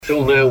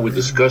Till now, we're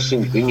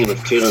discussing the union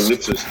of Torah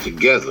mitzvahs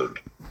together.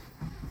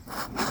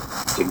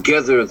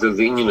 Together, the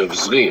union of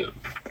Zriya.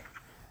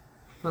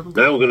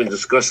 Now we're going to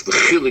discuss the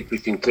chilik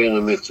between Torah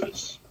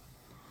mitzvahs.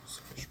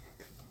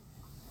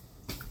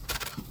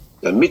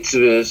 The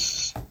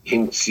mitzvahs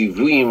him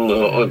tzivuyim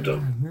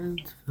la'adam.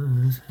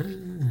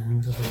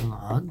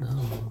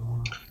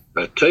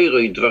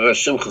 Torah yidvar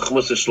Hashem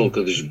chachmas shel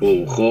Kadosh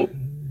Baruch Hu.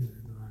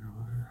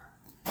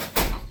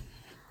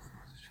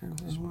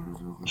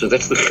 So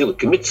that's the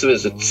chilik. A mitzvah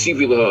is a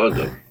tzivi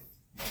la'adam.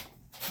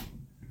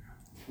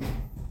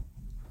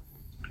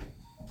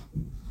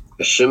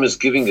 Hashem is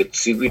giving a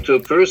tzivi to a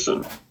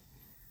person.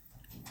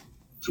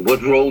 So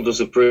what role does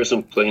a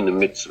person play in the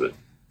mitzvah?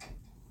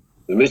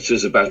 The mitzvah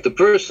is about the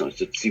person.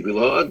 It's a tzivi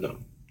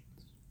la'adam.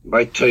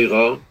 By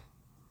Torah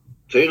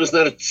is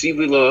not a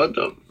tzivi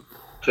la'adam.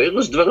 Torah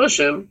is dvar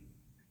Hashem.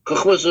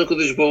 Chachmas shel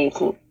Kadosh Baruch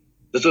Hu.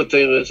 That's what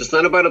Torah is. It's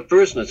not about a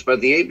person. It's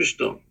about the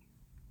Eibishter.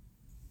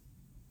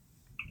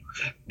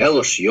 It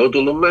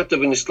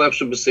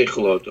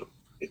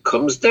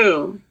comes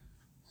down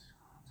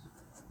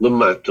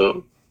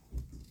lamata,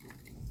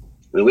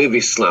 the way he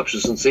slaps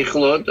us and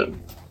seichel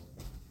adam.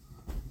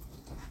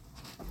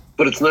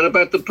 But it's not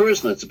about the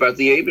person, it's about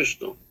the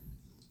Eibishter.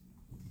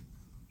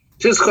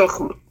 It is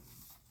Chachma.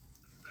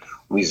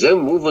 We then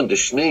move on to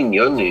Shnei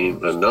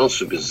Inyanim and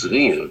also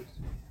Bezriya.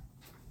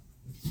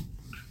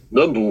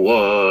 Number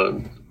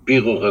one,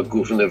 Birur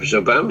HaGuf Nefesh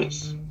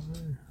Abamis.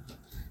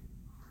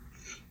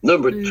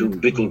 Number two,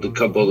 Bittul the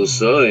Kabbalah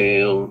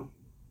Soil.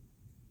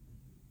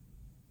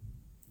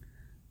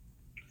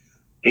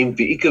 In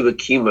Be'ika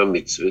V'Kima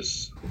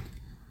Mitzvahs.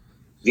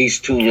 These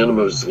two Inyanim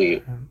of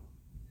Zriya.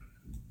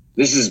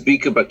 This is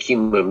Bika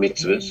B'Kima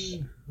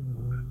Mitzvahs,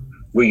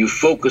 where you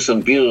focus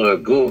on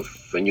Birur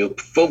HaGuf and you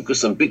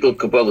focus on Bittul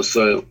Kabbalah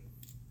Soil.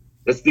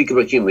 That's Bika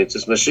B'Kima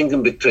Mitzvahs.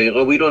 Mashinkim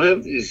B'Torah, we don't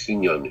have these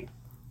Inyanim.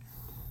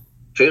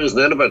 Torah is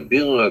not about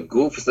Birur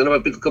HaGuf, it's not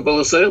about Bittul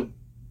Kabbalah Soil.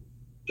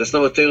 That's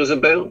not what Torah is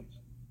about.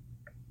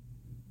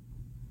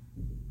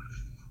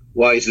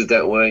 Why is it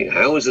that way?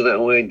 How is it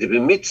that way? The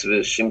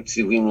mitzvah shem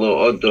tzivim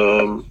lo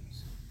adam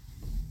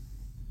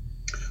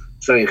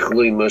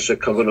tzayichloi masha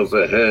kavano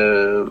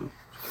v'hem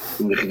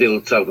umichdei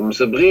l'tzav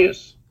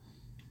v'misabrias.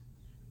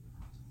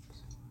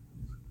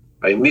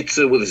 A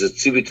mitzvah with is a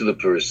tzivi to the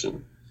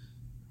person.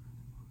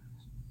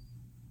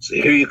 So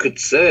here you could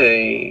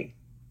say,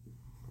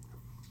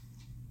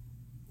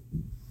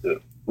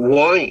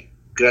 why? You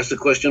could ask the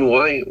question,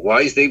 why?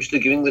 Why is the Eibishter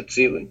giving the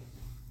tzivi?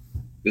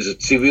 Is it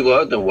tzivi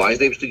la'adam? Why is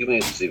the Eibishter giving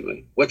a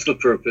tzivi? What's the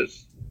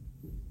purpose?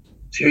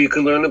 So here you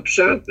can learn a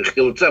pshat.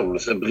 B'chil l'tzav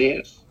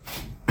v'misabrias.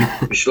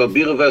 B'shel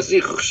birur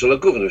v'azichuch shel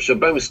haguf nefesh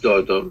abamis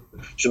d'adam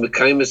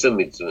shemekayim es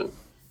hamitzvah.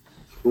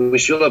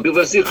 U'b'shel birur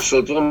v'azichuch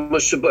shel dvarim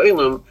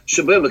sheba'olam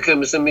shebehem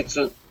mekayim es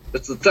hamitzvah.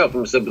 That's l'tzav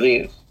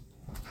v'misabrias.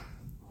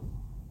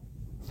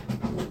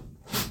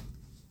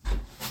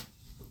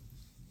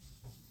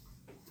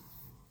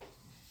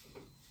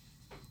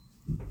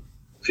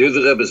 So here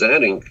the Rebbe is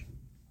adding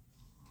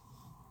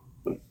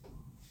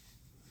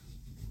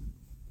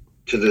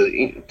to the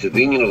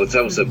union of the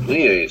Tzavos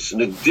HaBriyos,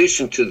 in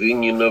addition to the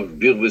union of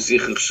Bir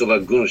V'Zichach Shel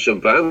Hagun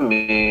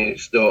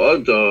Shabamis, the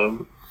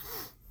Adam,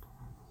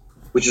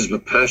 which is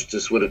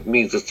B'Pashtus, what it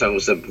means, the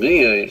Tzavos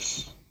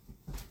HaBriyos.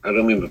 I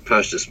don't mean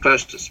B'Pashtus,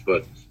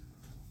 but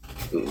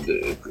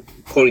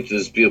according to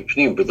this Bir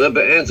Pnim, but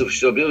Rebbe adds,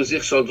 Shel Bir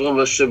V'Zichach Shel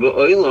Dvarim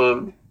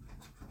Sheba'olam,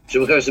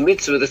 Shemekayim Es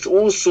Mitzvah, that's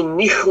also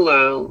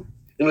Nichlal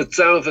in the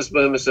Tzavos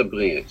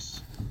HaBriyos.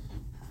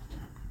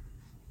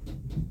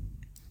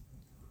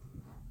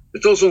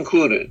 It's also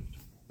included.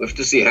 We have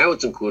to see how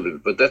it's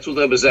included, but that's what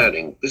I was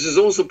adding. This is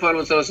also part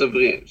of the Tzavos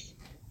HaBriyos.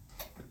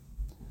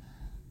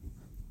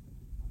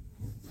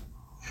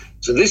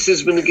 So this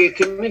has been a gate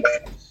to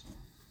mitzvahs.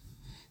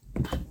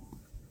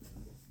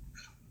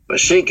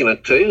 Mashenkin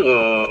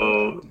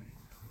HaTorah,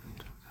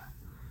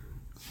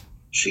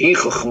 shehi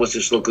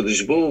chachmas shel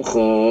Kadosh Baruch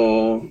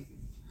Hu.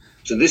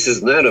 So this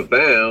is not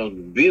about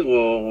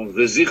birur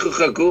v'zichuch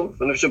haguf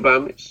nefesh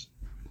abamis.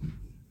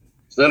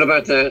 It's not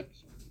about that.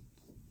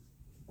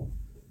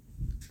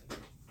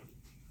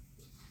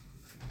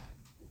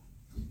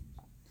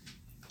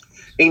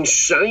 Ein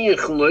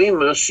shayach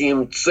loima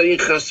sheim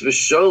tzeichas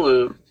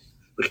v'shalom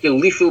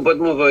v'chtel lifu bad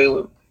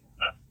movaylem.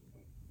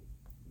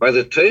 By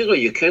the Torah,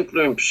 you can't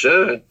learn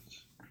pshat.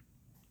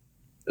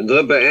 And the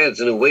Rebbe adds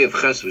in a way of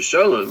chas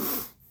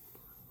v'shalom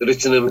that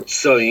it's an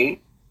emtzai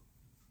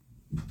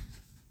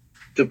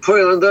to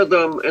poil on the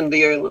Adam and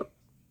the Eilam.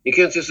 You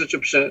can't say such a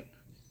pshat.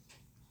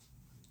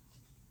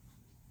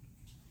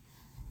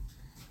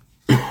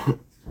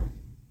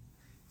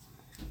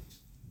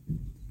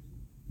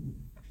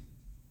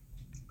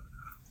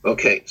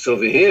 Okay, so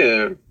over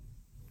here,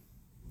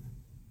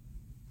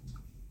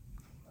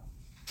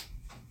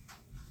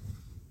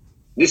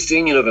 this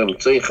union of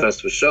Emtzei Chas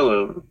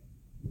V'Shalom,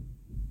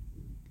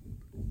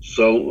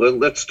 so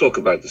let's talk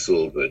about this a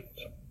little bit.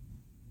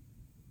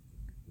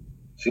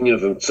 This union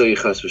of Emtzei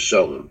Chas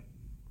V'Shalom.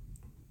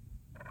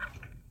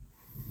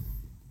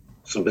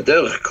 So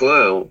B'derech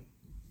Klal,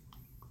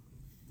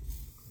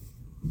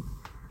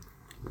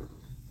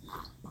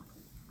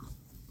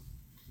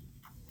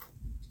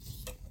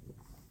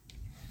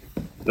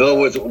 In other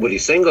words, what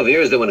he's saying over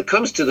here is that when it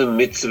comes to the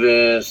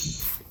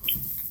mitzvahs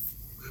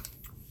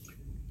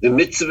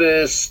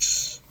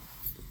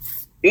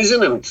is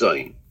an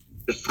emtzai.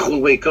 That's the whole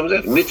way it comes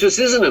out. Mitzvahs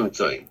is an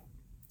emtzai.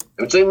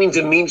 Emtzai means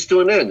a means to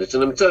an end. It's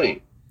an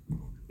emtzai.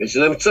 It's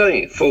an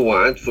emtzai. For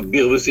what? For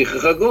bir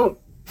v'sichach hagov.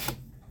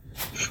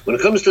 When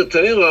it comes to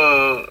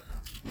Torah,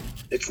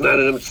 it's not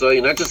an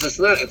emtzai. Not just it's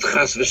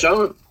chas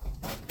v'shalom.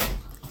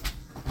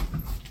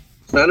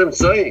 It's not an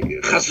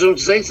emtzai. Chas v'shalom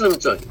to say it's an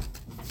emtzai.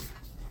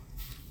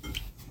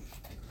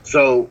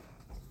 So,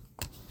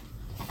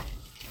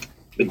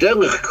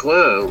 b'derech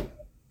klal,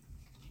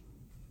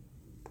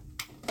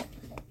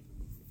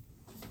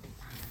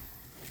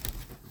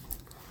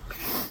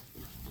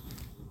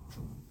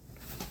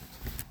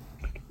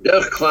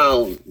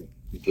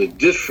 the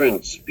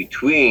difference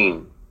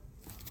between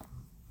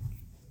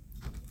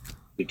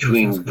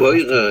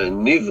Boira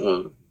and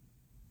Nivra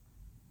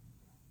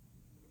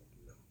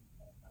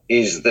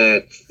is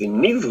that the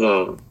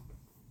Nivra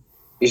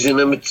is an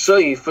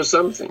emitzai for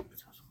something.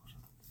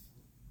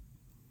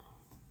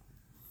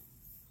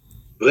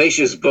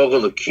 Reishis Bora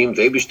Lakim,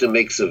 the Eibishter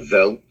makes a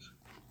Welt.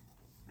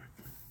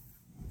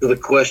 So the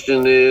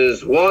question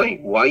is, why?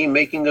 Why are you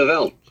making a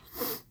Welt?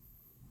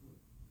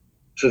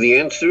 So the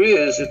answer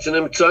is, it's an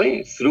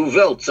emtzai. Through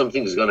Welt,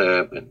 something's going to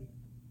happen.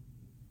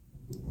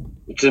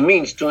 It's a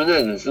means to an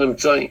end. It's an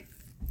emtzai.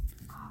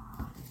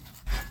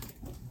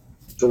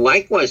 So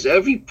likewise,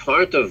 every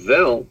part of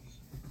Welt,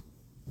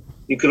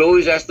 you could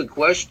always ask the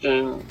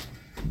question,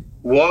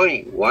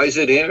 why? Why is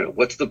it here?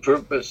 What's the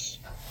purpose?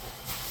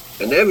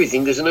 And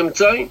everything is an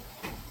emtzai.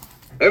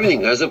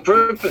 Everything has a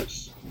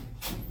purpose.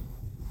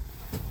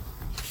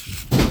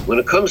 When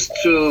it comes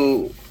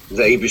to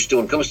the Eibishter,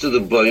 when it comes to the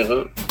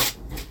Boira,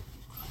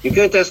 you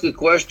can't ask the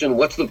question,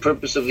 what's the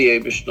purpose of the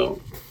Eibishter?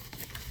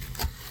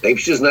 The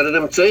Eibishter is not an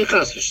emtzai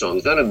chas v'shalom.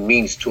 It's not a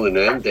means to an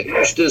end. The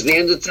Eibishter is the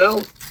end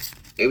itself.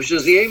 The Eibishter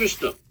is the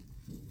Eibishter.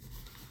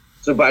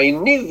 So by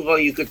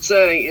Nivra, you could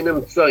say an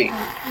emtzai.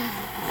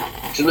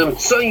 It's an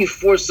emtzai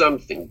for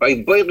something. By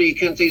Boira, you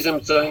can't say it's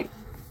emtzai.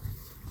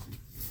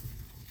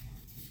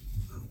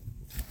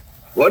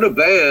 What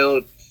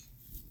about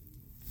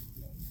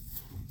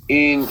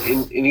in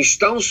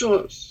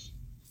Ishtalshalos?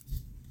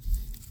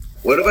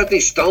 What about the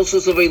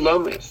Ishtalshalos of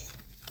Eilamis?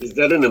 Is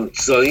that an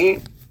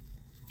emtzai?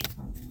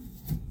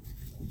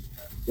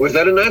 Or is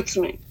that an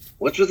atzmi?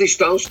 What's with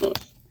Ishtalshalos?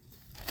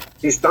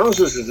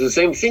 Ishtalshalos is the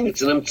same thing,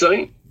 it's an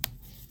emtzai.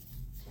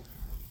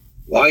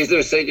 Why is there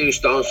a Seder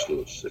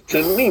Ishtalshalos? It's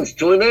a means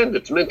to an end,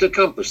 it's meant to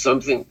accomplish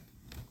something.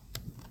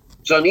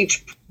 So on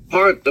each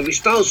part of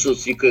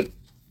Ishtalshalos, you could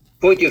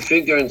point your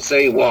finger and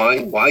say,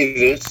 why? Why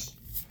this?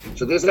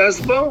 So there's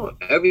Asbah.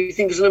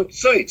 Everything is an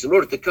emtzai. It's in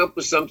order to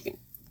accomplish something.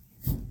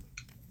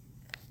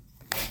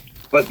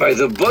 But by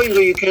the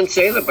Boira, you can't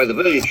say that. By the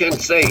Boira, you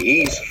can't say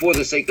he's for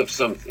the sake of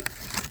something.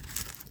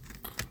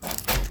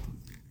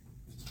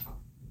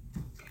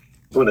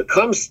 When it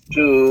comes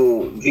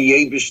to the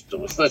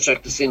Eibishter, it's not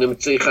like to say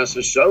emtzai chas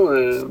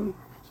v'shalom.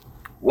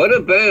 What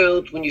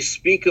about when you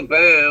speak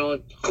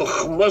about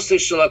Chochmosei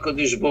shel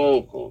HaKadosh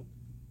Baruch Hu?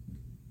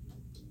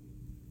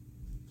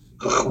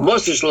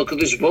 Chochmosei shel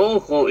HaKadosh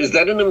Baruch Hu, is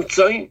that an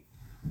emtzai?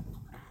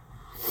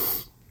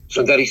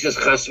 So that he says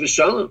chas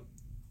v'shalom.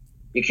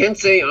 You can't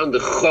say on the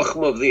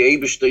Chochma of the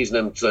Eibishter he's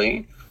an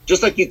emtzai,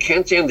 just like you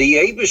can't say on the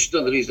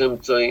Eibishter that he's an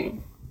emtzai.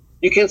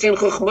 You can't say on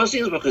Chochmosei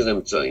he's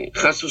an emtzai.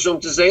 Chas v'shalom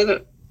to say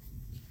that.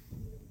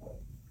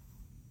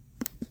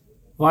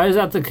 Why is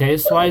that the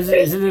case? Why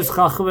isn't this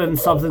Chacham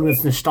something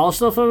that's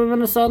nishtalshel from him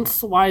in a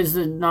sense? Why is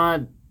it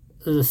not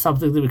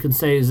something that we can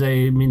say is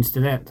a means to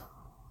an end?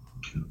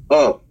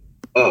 Oh,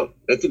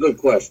 that's a good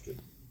question.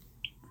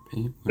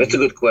 That's a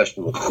good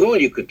question. Well,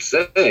 you could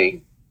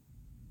say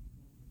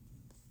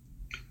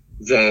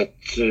that,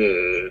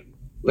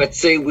 let's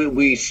say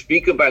we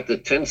speak about the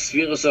 10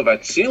 spheres of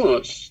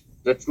Atzilus,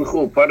 that's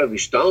part of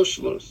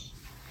Ishtalshalos.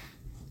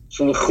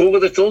 So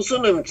that's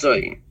also an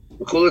emtzai.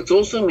 That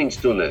also means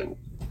to an end.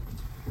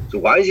 So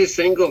why is he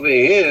saying over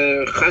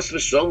here, chas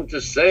v'shalom,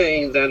 to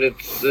say that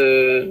it's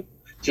an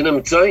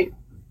emtzai?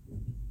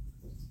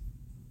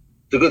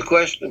 It's a good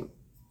question.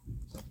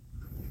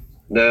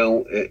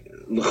 Now,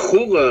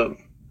 l'chura,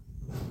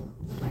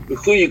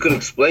 you could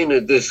explain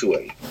it this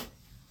way.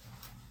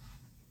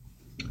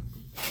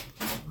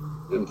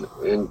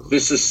 And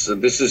this is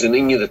an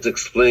inyan that's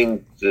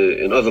explained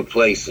in other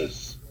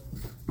places.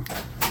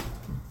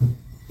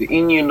 The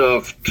inyan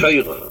of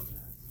Torah.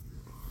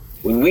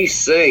 When we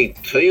say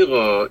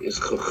Torah is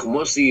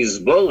Chochmosei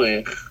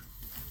Yisborech,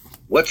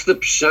 what's the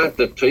pshat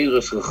that Torah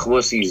is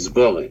Chochmosei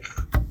Yisborech?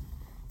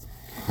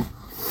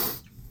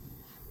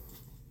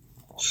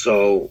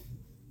 So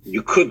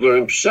you could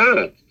learn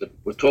pshat that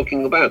we're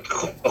talking about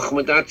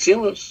Chochma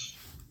d'Atzilus.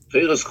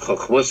 Torah is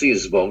Chochmosei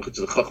Yisborech. It's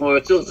the Chochma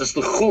d'Atzilus. That's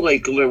the chura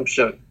you could learn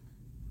pshat.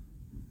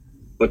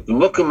 But the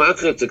Mokum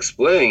Acher, it's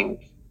explained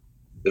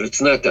that it's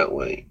not that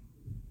way.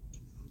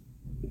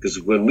 Because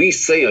when we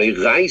say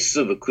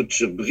Ayraisa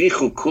v'kutsha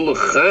brichu kul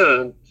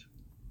echad,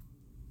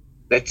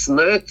 That's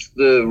not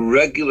the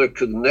regular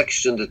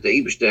connection that the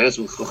Eibishter has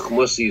with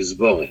Chochmasi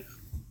Yisborich.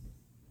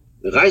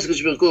 The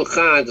Reisgish B'Kol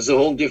Chad is a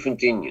whole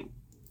different Inyan.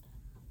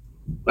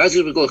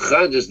 Reisgish B'Kol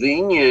Chad is the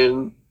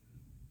Inyan,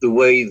 the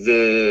way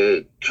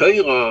the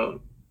Torah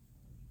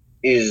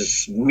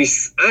is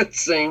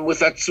misatzim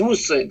with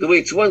atzmus, the way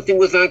it's one thing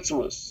with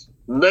atzmus,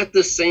 not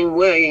the same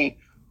way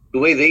the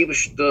way the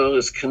Eibishter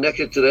is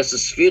connected to the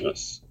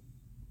Esesphiros.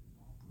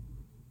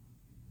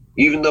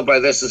 Even though by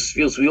the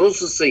Esesphiros we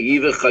also say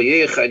Yiver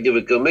Chayei Echad,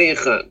 Yiver Kamei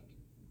Echad,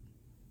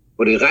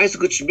 but the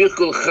Reisgish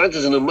B'Kol Chad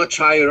is in a much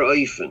higher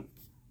oifen,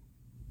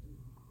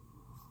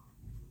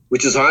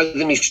 which is higher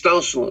than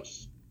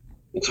Ishtalshalos.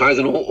 It's higher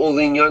than all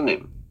the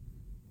Inyanim.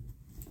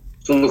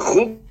 So the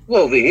Chub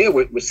over here,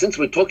 since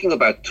we're talking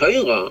about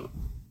Torah,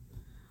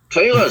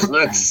 Torah is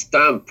not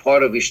stam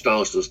part of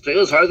Ishtalshalos.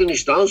 Torah is higher than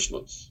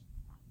Ishtalshalos.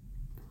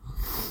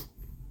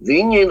 The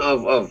Inyan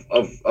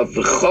of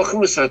the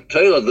Chochmas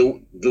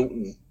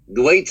HaTorah,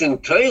 the way it's in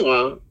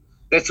Torah,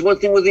 that's one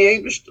thing with the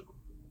Eibishter.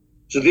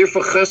 So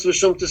therefore, Chas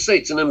v'Shom to say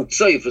it's an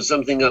emtzai for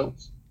something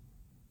else.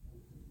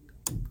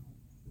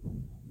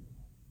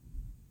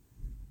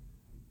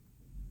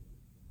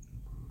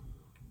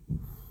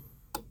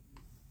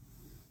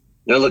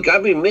 Now,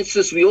 Lagabi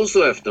mitzvahs, we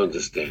also have to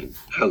understand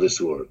how this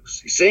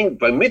works. He's saying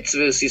by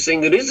mitzvahs, he's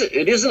saying it is an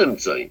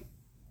emtzai.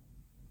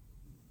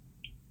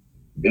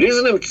 It is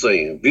an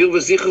emtzai. Bir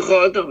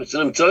v'zichach adam, it's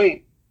an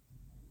emtzai.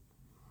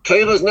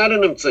 Torah is not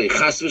an emtzai,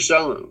 chas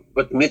v'shalom.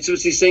 But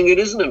mitzvahs, he's saying it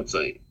is an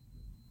emtzai.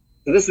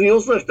 And this we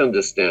also have to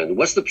understand.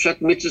 What's the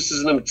pshat mitzvahs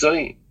is an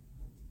emtzai?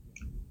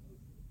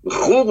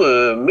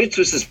 L'chura,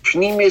 mitzvahs is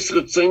pnimis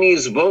ritzoni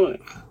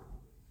yisborech.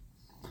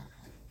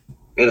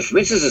 And if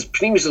mitzvahs is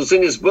pnimis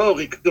ritzoni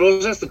yisborech, you could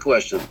also ask the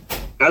question,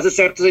 how does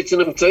it have to say it's an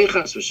emtzai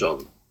chas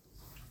v'shalom?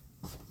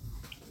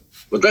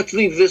 But let's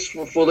leave this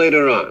for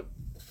later on.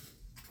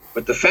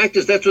 But the fact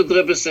is, that's what the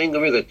Rebbe is saying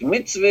over here, that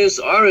mitzvahs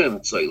are an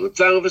emtzai,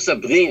 l'tzar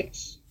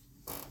v'sabriyas.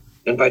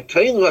 And by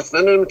Torah, it's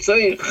not an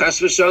emtzai, chas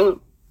v'shalom.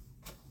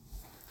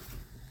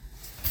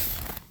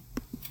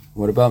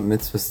 What about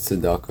mitzvahs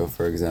tzedakah,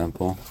 for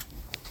example?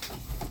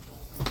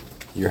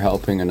 You're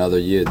helping another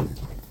yid.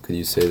 Could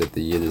you say that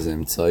the yid is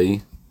an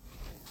emtzai?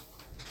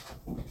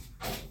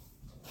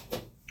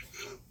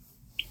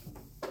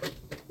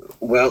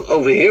 Well,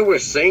 over here we're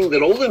saying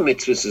that all the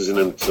mitzvahs is an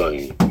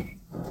emtzai.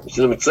 It's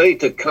an emtzai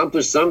to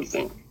accomplish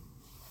something.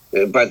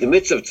 By the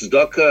mitzvah of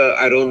tzedakah,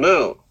 I don't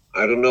know.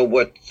 I don't know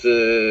what...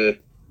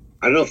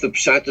 I don't know if the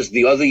pshat is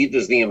the other yid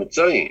is the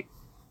emtzai.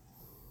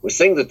 We're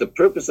saying that the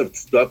purpose of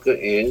tzedakah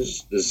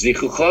is the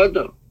zichuch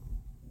adam.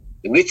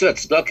 The mitzvah of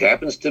tzedakah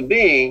happens to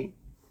be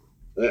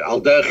al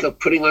derech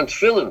putting on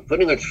tefillin.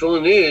 Putting on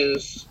tefillin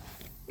is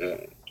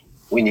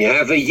when you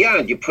have a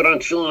yad, you put on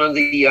tefillin on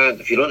the yad.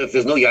 If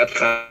there's no yad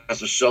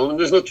chas v'shalom,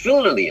 there's no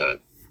tefillin on the yad.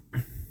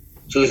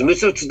 So there's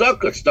mitzvah of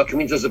tzedakah. Tzedakah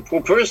means there's a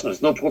poor person.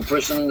 There's no poor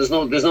person. There's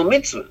no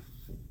mitzvah.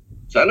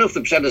 So I don't know if the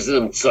pshat is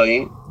an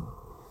emtzai.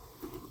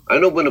 I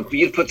know when a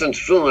yid puts on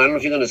tefillin, I don't know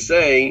if you're going to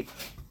say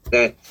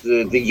that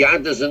the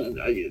yad doesn't,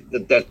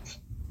 that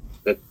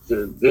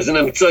there's an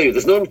emtzai.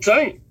 There's no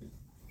emtzai.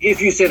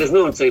 If you say there's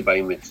no emtzai by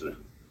a mitzvah,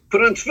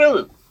 put on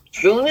tefillin.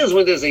 Tefillin is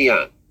when there's a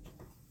yad.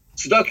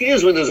 Tzedakah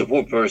is when there's a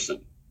poor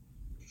person.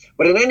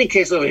 But in any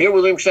case, over here,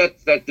 we're learning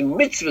that the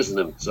mitzvah is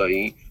an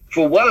emtzai.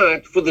 For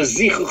what? For the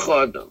zichuch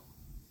adam.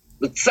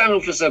 The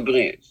tzaruf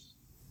v'sabriyas.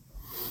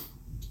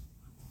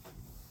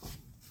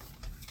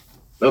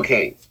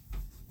 Okay.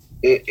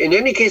 In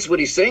any case, what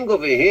he's saying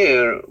over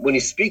here, when he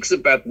speaks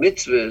about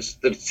mitzvahs,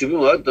 that it's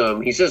tzivim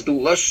adam, he says the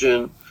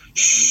lashon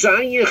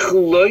shayich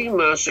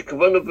loima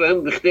shekavanu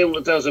b'hem b'chtei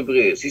l'tzar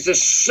zabriyas. He says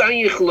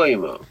shayich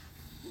loima.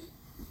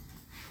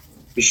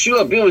 B'shul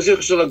abir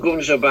v'zich shel agov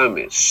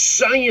nishabamis.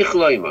 Shayich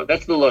loima.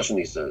 That's the lashon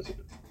he says.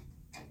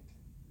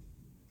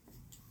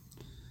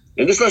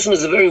 And this lashon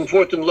is a very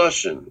important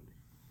lashon.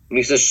 When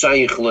he says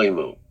shayich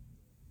loima,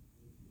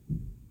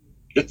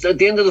 it's at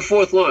the end of the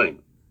fourth line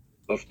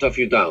of Taf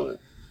Yudalet.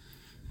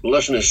 The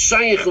lashon is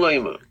shayich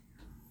loima.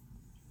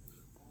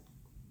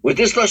 What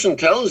this lashon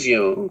tells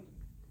you,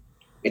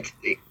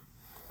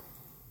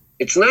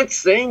 it's not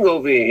saying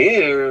over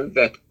here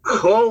that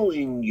kol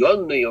in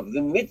yonei of the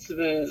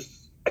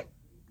mitzvahs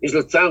is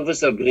l'tzar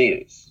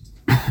v'sabriyas.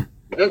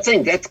 It's not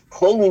saying that's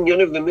kol in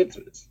yonei of the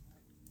mitzvahs.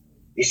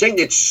 He's saying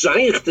that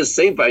shaykh to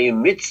say by a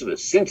mitzvah,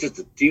 since it's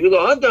a tivul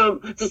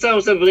adam, it's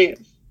l'tzar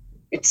v'sabriyas.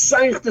 It's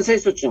shaykh to say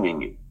such an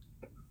inyan.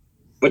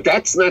 But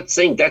that's not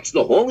saying that's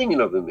the whole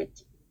inyan of the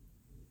mitzvah.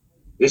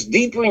 There's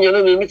deeper inyan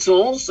of the mitzvah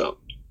also.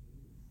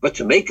 But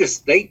to make a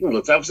statement,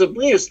 l'tzar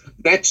v'sabriyas,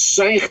 that's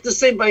shaykh to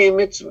say by a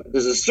mitzvah.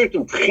 There's a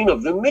certain pchin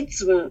of the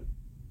mitzvah,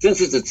 since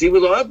it's a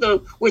tivul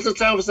adam, with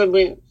l'tzar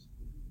v'sabriyas.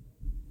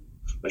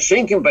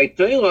 Mashenkin by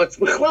Torah, it's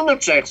b'chlam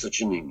not shaykh such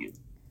an inyan.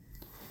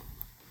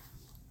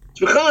 It's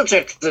b'chlam not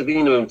shaykh such an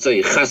inyan of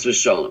emtzai, chas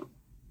v'shalom.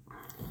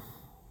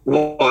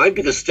 Why?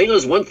 Because Torah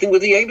is one thing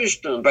with the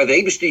Eibishter. By the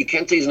Eibishter, you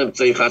can't say he's an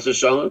emtzai, chas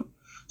v'shalom.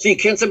 So you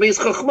can't say by his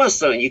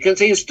chochmasa, you can't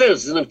say his Torah,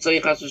 he's an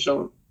emtzai, chas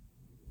v'shalom.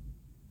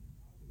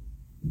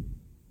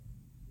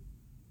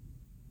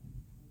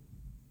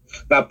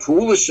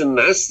 Bapula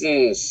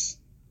shenasis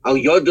al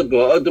yoda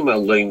ba'adam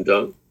al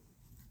leimda.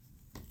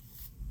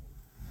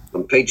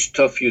 On page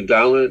Tuf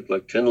Yudalit,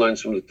 like 10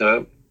 lines from the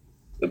top,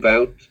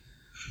 about.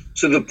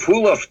 So the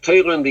pool of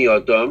Torah and the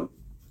Adam,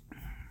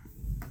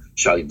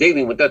 shall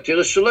dealing with that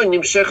Torah Shalom,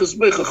 Nimshechas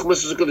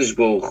Bechachmas HaKadosh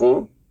Baruch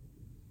Hu.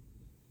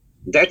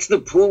 That's the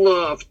pool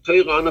of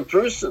Torah on a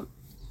person.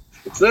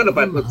 It's not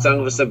about what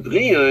Tzarvas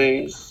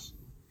Abriya is.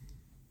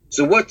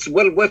 So what's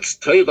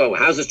Torah?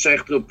 How's it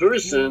shaykh to a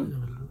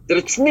person? That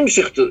it's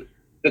Nimshech to,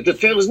 that the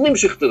Torah is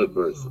Nimshech to the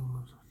person.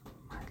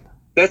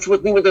 That's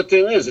what Nimshech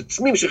Torah is. It's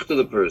Nimshech to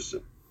the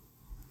person.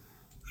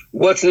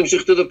 What's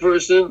Nimshech to the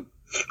person?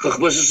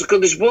 Chachmas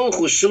HaKadosh Baruch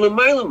Hu, Shalom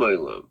Meilam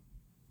Meilam.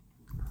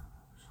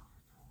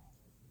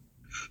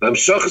 I'm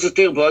Shachas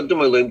HaTorah B'Adam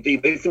Meilam, Ti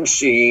Beifim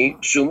Shi,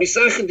 Shum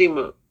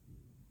Misachadima.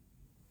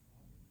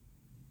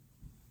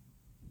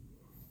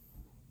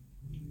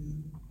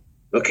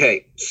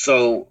 Okay,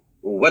 so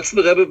what's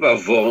the Rebbe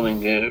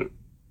Bavorning here?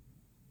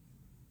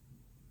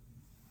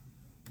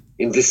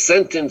 In this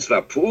sentence,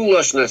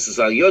 Vapulash Nasas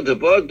Al Yoda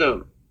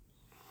B'Adam.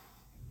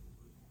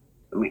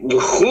 I mean,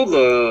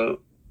 L'chura,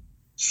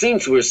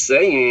 since we're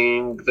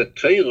saying that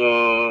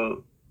Torah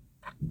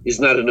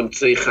is not an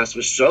Emtzei Chas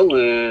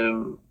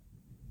V'Sholem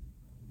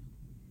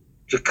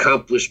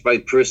accomplished by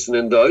person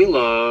in the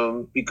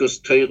Olam, because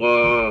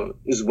Torah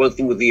is one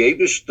thing with the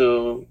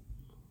Eibishter,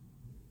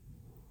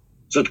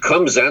 so it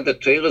comes out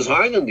that Torah is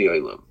higher than the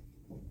Olam.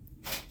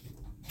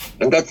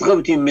 And that's the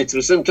between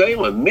mitzvahs and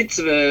Torah.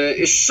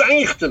 Mitzvah is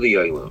shaykh to the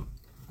Olam.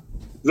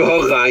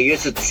 V'horayah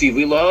is a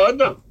tzivui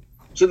la'adam.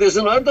 So there's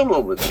an Adam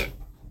over there.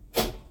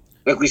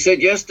 Like we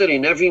said yesterday,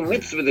 in every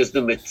mitzvah there's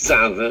the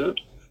mitzvah,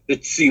 the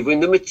tzivui,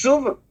 and the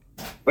mitzvah.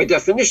 By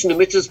definition, the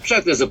mitzvah is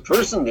pshat. There's a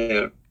person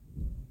there.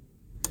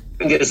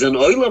 And there's an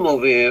Olam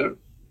over here.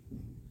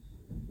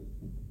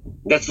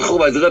 That's the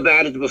whole idea I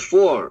added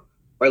before.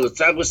 By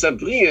L'Tzarvas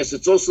Abriyas,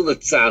 it's also the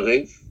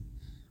Tzarif,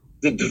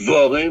 the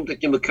Dvorim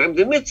that you become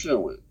the mitzvah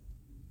with.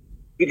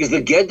 Because the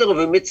gather of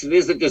a mitzvah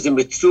is that there's a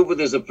mitzvah,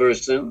 there's a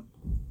person,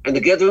 and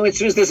the gather of a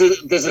mitzvah is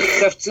there's a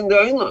chefts in the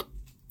Olam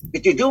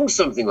that you're doing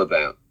something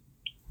about.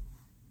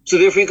 So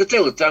therefore you could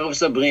tell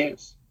L'Tzarvas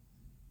Abriyas.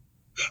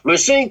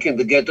 Mashenkin,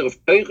 the gather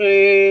of Torah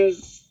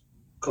is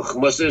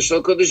Chochmas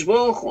Shel Kodesh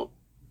Baruch Hu.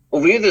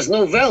 Over here, there's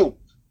no Welt.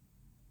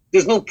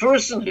 There's no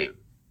person here.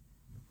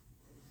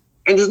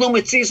 And there's no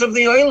Metzias of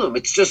the Olam.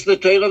 It's just the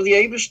Torah of the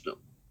Eibishter.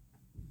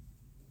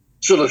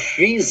 So the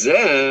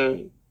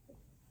Fizeh,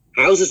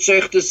 how's it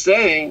shaykh to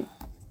say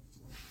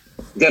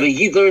that a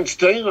Yid learns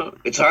Torah?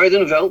 It's higher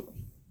than Welt.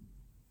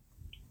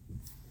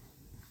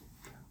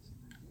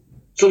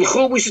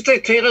 So we should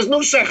say Torah has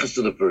no shaykhs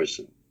to the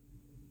person.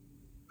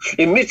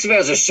 In mitzvah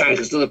has a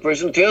shaykhs to the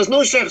person. Torah has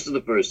no shaykhs to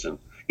the person.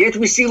 Yet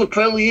we see the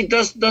Yid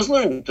does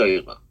learn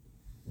Torah.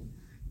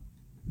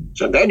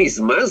 So that is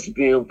must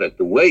be that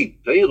the way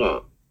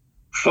Torah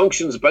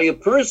functions by a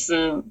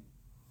person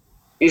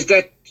is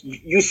that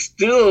you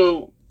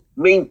still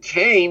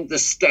maintain the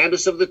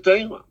status of the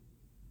Torah.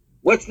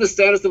 What's the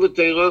status of the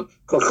Torah?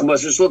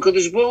 Chochmas Shel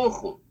Kodesh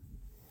Baruch Hu.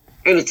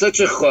 And it's such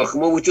a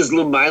chochma which is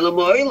l'mayla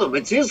ma'olam.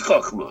 It's his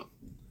chochma.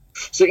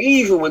 So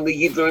even when the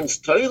Yid learns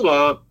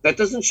Torah, that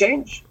doesn't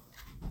change.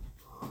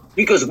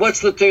 Because what's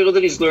the Torah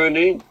that he's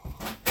learning?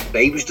 The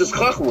Eibishter's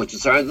chochma, which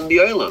is higher than the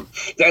olam.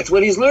 That's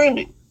what he's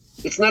learning.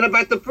 It's not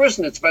about the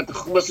person. It's about the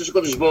chochmas Shel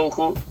Kodesh Baruch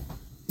Hu.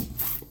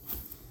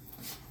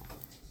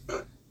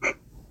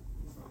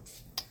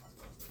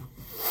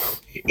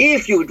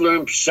 If you would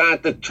learn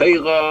Pshat, the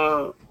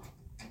Torah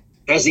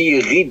as a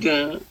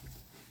Yerida,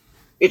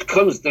 it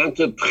comes down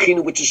to a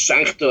Bechina which is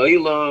Shaykh to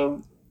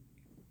Olam.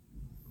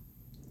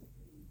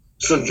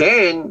 So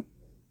then,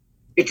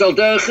 it's al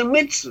derech a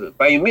mitzvah.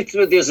 By a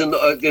mitzvah, there's an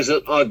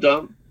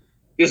Adam,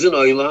 there's an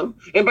Olam,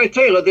 and by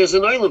Torah, there's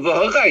an Olam.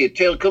 V'harayah,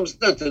 Torah comes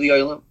down to the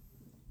Olam.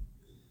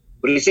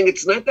 But he's saying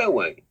it's not that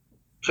way.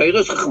 Torah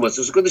is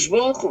Chochmas Kodesh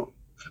Baruch Hu.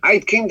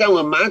 It came down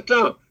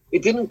Lamata.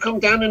 It didn't come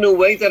down in a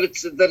way that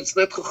it's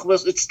not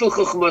Chochmas. It's still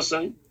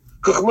Chochmas.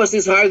 Chochmas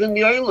is higher than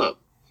the Olam.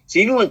 So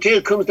even when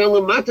Torah comes down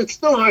Lamata, it's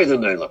still higher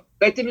than the Olam.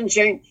 That didn't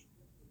change.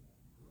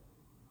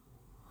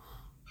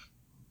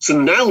 So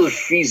now with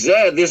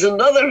Fizeh, there's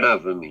another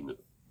Havamina.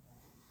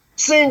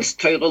 Since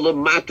Torah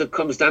Lamata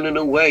comes down in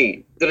a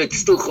way that it's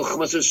still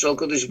Chochmas Shel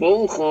Kodesh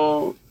Baruch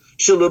Hu,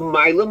 Shalom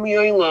Meilam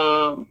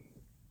Yolam.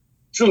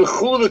 So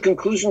the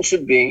conclusion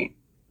should be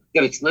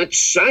that it's not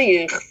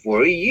shaykh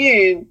for a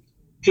Yid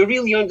to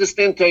really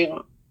understand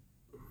Torah.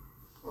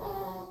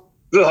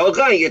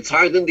 It's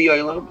higher than the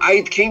Olam.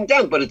 It came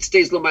down, but it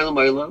stays L'maylam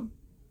Olam.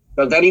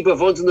 Now that he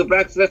performs in the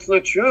brackets, that's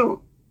not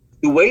true.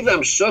 The way the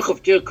Amshach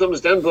of Torah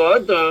comes down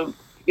B'Adam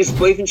is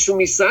Boivin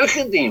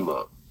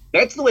Shumisachadima.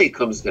 That's the way it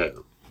comes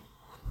down.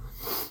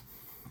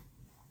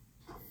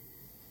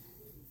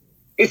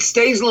 It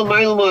stays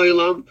L'maylam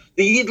Olam.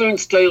 The Yid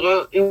learns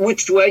Torah in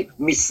which way?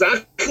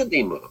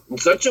 Misachadima, in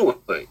such a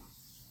way.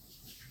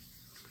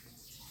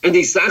 And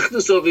the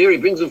Isachdus over here, he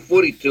brings in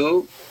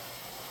 42,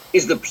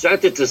 is the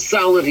Pshat, it's a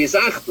solid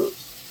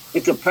Isachdus.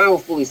 It's a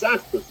powerful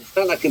Isachdus. It's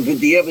not like a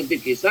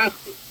B'di'evadik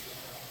Isachdus.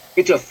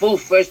 It's a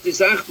full-fledged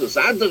Achdus,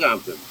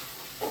 Adarabim.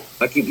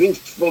 Like he brings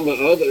from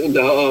in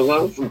the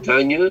Ha'ara, from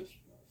Tanya,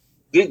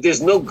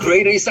 there's no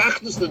greater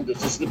Achdus than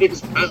this. It's the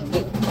biggest,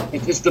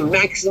 it's the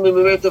maximum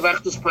amount of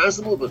Achdus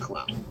possible,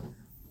 B'chlal.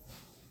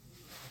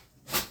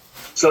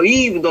 So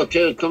even though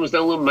Torah comes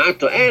down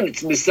Lamato, and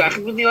it's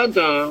Misachet with the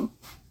Adam,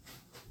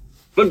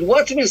 but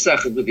what's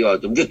Misachet with the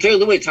Adam? The Torah,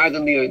 the way it's higher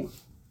than the Adam.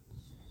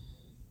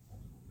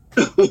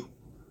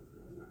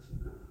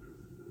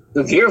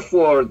 So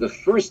therefore, the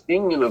first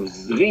union of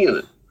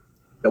Zriya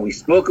that we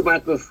spoke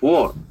about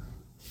before,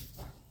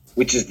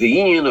 which is the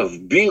union of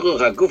Birur,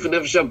 Haguf, and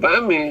Nefesh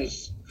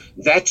Abamis,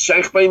 that's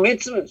shaykh by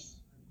mitzvahs.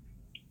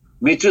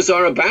 Mitzvahs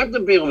are about the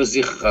Birur,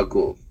 V'zichur,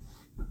 Haguf.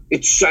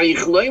 It's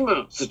shaykh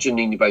loimar, such a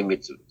union by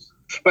mitzvahs.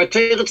 By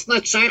Torah, it's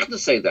not shaykh to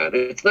say that.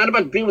 It's not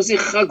about Birur,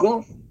 V'zichur,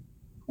 Haguf.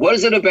 What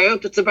is it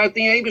about? It's about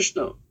the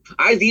Eibishter.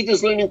 Id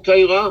is learning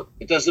Torah.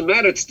 It doesn't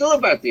matter. It's still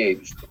about the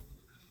Eibishter.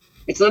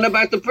 It's not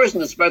about the person,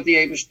 it's about the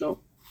Eibishter.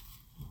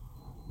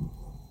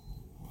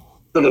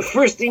 So the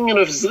first union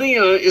of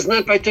Zriya is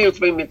not by Torah, it's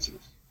by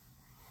mitzvahs.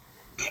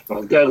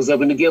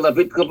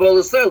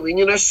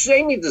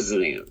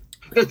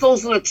 That's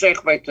also not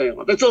shaykh by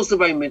Torah. That's also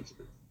by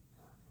mitzvahs.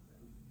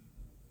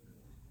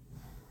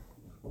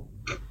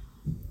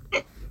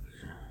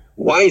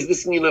 Why is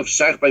this union of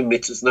shaykh by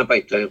mitzvahs, not by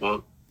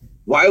Torah?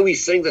 Why are we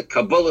saying that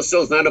Kabbalah is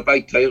not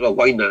about Torah?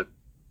 Why not?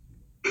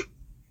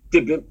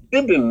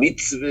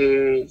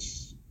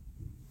 Mitzvahs,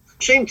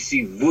 Shem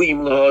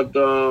Tzivuyim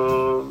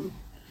L'Adam,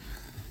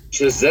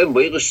 Shezeh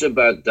Meira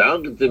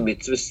Sheba'adar the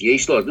mitzvahs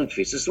Yesh L'Adam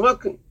Tfisas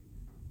Makom.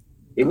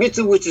 A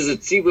mitzvah which is a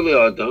tzivur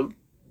L'Adam,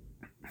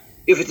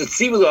 if it's a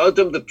tzivur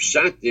L'Adam, the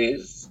pshat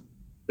is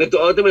that the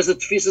Adam has a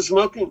Tfisas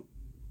Makom.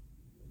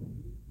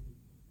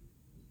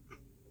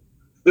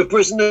 The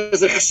person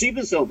has a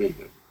cheshivas over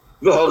here.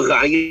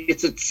 V'Horaya,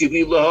 it's a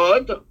tzivur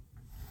L'Adam.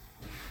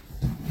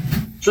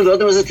 So the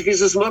Adam has a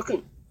Tfisas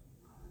Makom.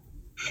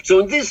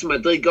 So in this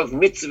madrig of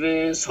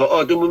mitzvahs,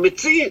 ha'adam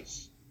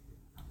u'metzias.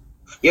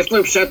 You have to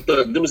know pshat the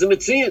adam is a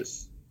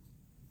metzias.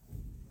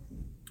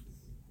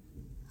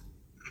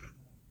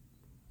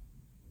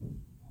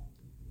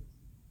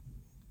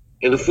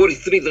 And in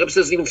 43, the Rebbe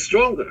says even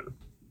stronger.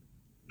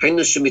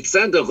 Hainu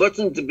shemitzad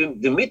ha'rotzen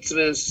the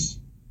mitzvahs,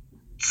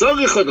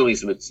 tzorich adam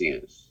is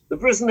metzias. The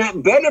person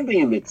better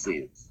be a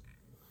metzias.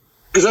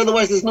 Because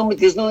otherwise there's no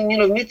union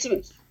of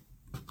mitzvahs.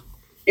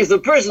 If the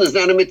person is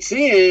not a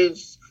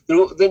metzias,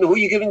 then who are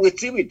you giving the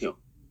tzivui to?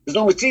 There's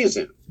no mitzvahs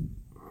there.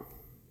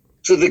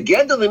 So the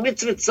get of the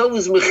mitzvah itself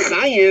is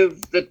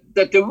mechayev that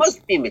there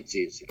must be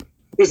mitzvahs here.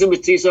 There's a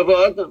mitzvah of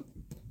Adam.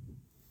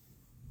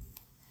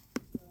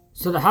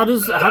 So how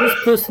does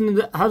the person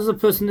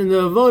in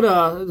the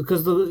avoda,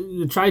 because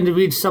you're trying to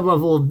reach some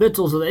level of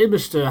bittles of the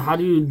Eibishter, how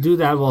do you do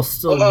that while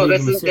still?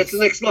 That's the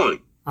next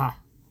line.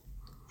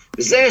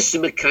 Zeh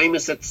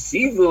shemekaymes at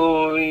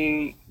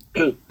tzivui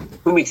hu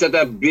mitzad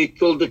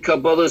bittul the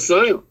Kabbalah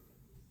soil.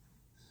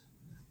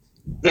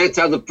 That's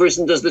how the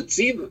person does the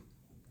tzivah.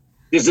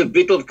 There's a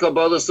bit of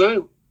Kabbalah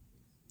soil.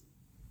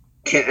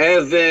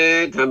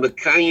 Ke'eved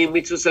ha'mekayim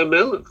mitzvahs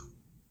ha'melech.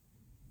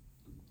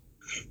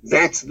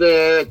 That's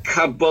the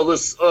Kabbalah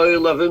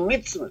soil of a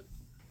mitzvah.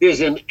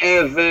 There's an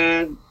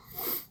eved,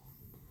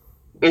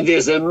 and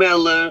there's a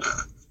melech,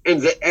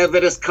 and the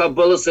eved is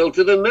Kabbalah soil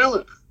to the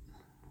melech.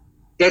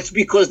 That's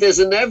because there's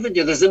an eved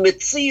here. There's a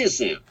metzias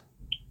here.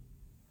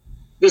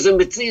 There's a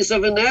metzias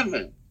of an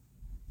eved.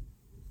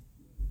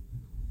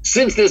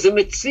 Since there's a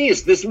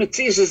Metzias, this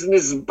Metzias is in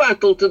this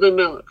battle to the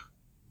Melech.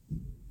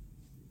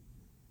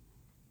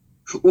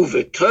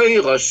 Over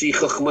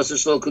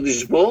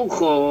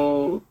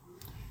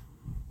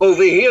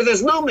here,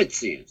 there's no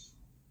Metzias.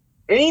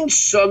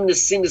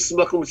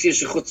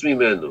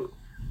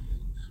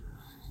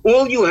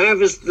 All you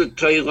have is the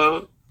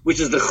Torah, which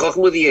is the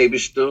Chochmah of the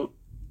Eibishter,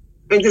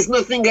 and there's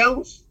nothing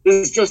else.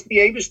 There's just the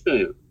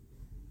Eibishter.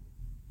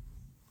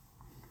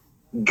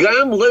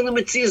 Gam loyla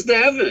metzias the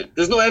Eved.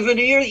 There's no Eved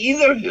here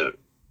either here.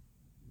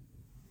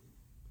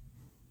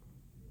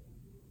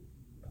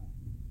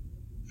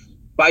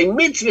 By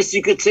mitzvahs,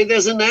 you could say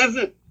there's an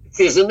Eved. If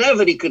there's an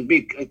Eved, he could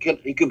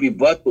be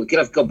bottled. He could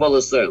have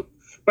Kabbalah soil.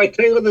 By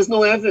Torah, there's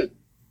no Eved.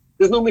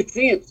 There's no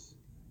metzias.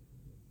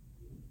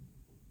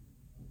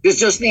 There's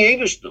just the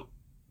Eibishter.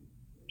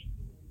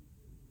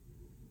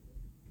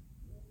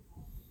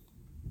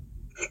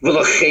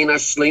 ולכן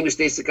השלמות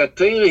דסק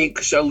התורה היא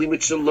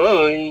כשהלימוד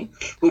שלו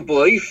הוא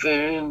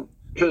באופן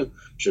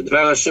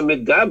שדבר השם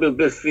מדבר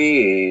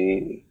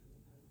בפיו.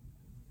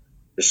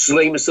 The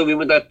shleimus of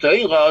limud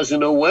Torah is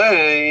in a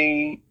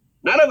way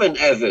not of an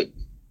Eved,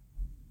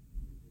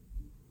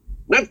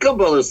 not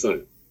Kabbalah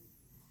soil,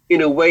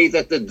 in a way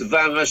that the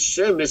Dvar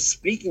Hashem is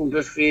speaking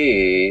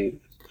b'fiv.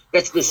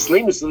 That's the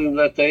shleimus of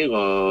limud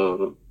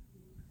Torah.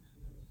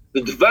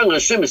 The Dvar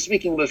Hashem is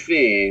speaking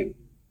b'fiv.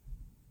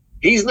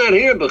 He's not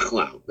here,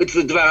 B'chlal. It's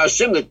the Dvar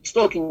Hashem that's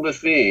talking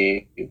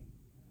b'fiv.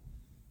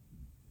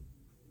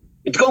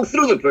 It's going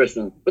through the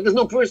person, but there's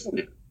no person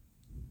there.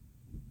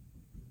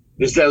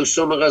 V'zeu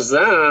shomer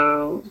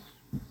hazal,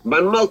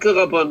 man malka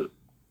rabbana.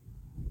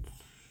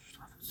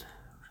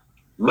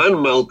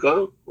 Man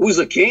Malka, who's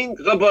a king?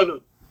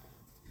 Rabbanan.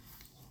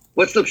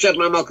 What's the pshat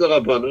Man Malka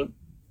Rabbanan?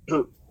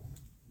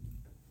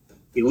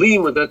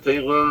 Ilim adat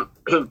Torah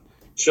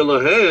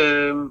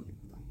shalahem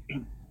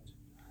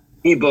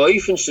hi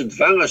ba'ofen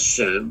shedvar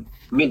Hashem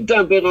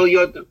medaber al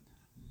yodam.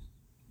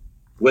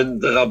 When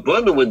the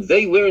Rabbanan, when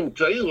they learn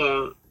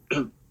Torah,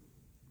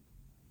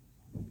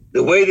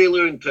 the way they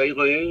learn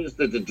Torah is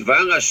that the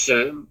Dvar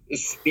Hashem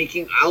is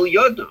speaking al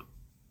yodam.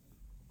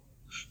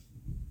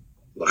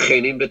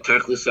 L'chenim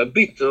betachlis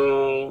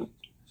habitol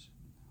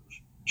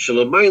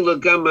shalamayla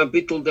gam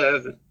habitol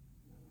de'evet.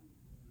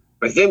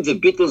 By them, the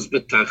bittul is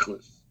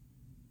betachlis,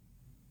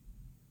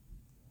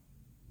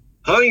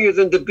 higher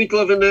than the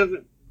bittul of an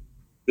evet.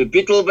 The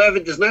bittul of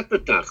evet is not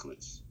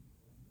betachlis.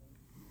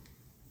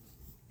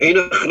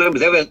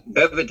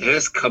 Evet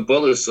has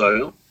Kabbalah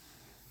soil,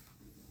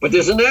 but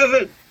there's an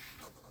evet.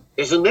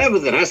 There's an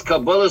evet that has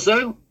Kabbalah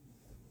soil.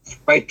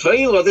 By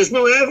Torah, there's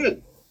no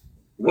evet.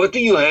 What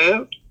do you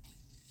have?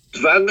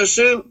 Dvar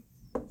Hashem.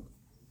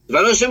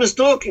 Dvar Hashem is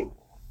talking.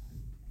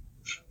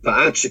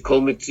 V'at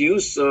shekol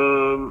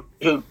mitziusam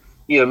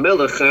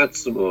yamelech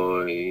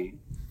atzmoi.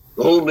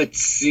 The whole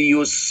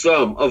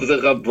mitziusam of the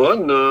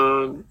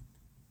Rabbanan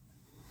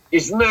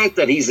is not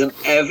that he's an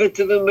evet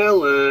to the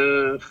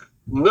Melech.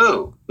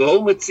 No, the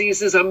whole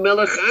mitzius is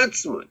Hamelech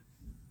atzmoi.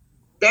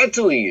 That's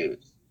who he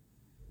is.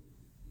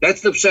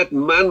 That's the pshat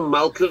man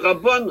malka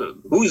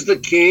Rabbanan. Who's the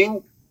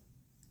king?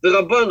 The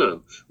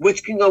Rabbanan.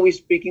 Which king are we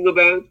speaking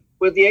about?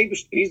 Well, the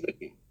Eibush, he's the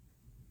king.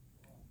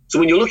 So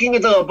when you're looking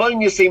at the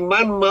Rabbanan, you say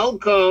man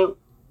malka.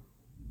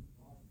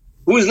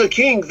 Who's the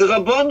king? The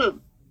Rabbanan.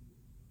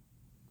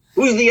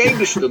 Who's the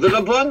Eibush? The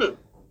Rabbanan.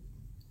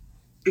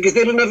 Because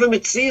they don't have a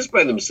mitzius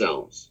by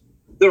themselves.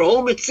 Their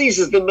whole mitzius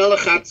is the Melech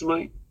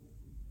atzmai.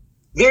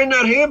 They're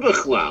not here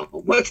b'chlal.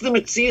 What's the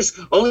mitzius?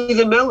 Only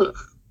the Melech.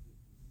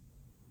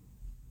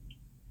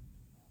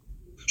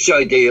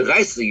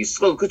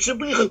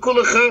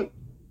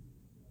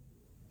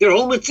 Their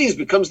whole mitzius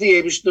becomes the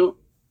Eibishter.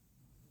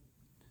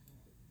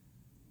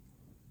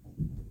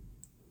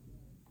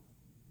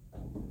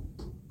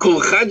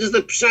 Kol chad is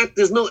the pshat.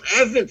 There's no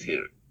evet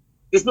here.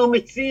 There's no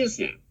mitzius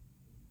here.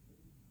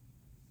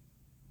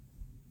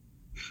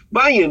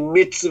 By a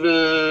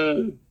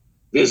mitzvah,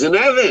 there's an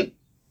evet.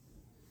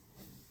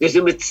 There's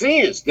a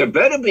mitzius. There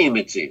better be a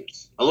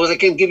mitzius. Otherwise, I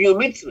can't give you a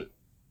mitzvah.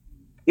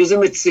 There's a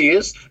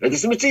mitzius, and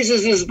this mitzius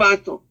is this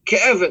battle.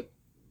 Ke'evet.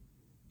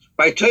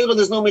 By Torah,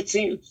 there's no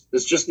mitzius.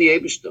 There's just the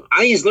Eibishter.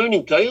 He's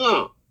learning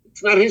Torah.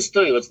 It's not his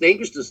Torah. It's the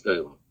Eibishter's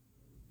Torah.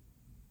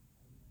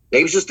 The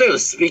Eibishter's Torah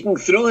is speaking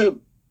through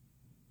him.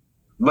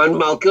 Man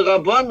Malka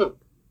Rabbanan.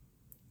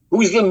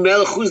 Who's the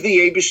Melech? Who's the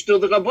Eibishter?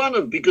 The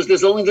Rabbanan. Because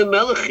there's only the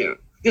Melech here.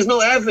 There's no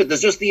Evet.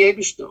 There's just the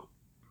Eibishter.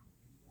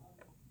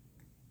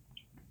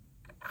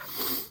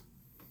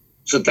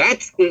 So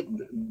that's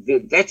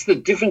the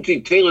difference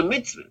between Torah and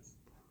mitzvahs.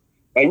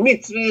 By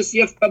mitzvahs,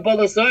 you have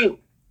Kabbalah soil.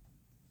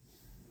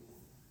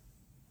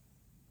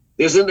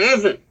 There's an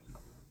Evet.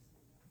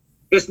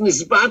 There's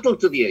nisbatel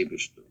to the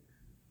Eibishter.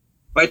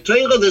 By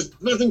Torah, there's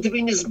nothing to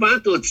be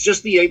nisbatel. It's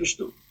just the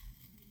Eibishter.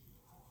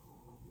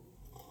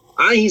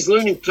 He's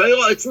learning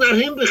Torah. It's not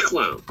him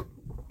b'chlal.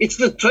 It's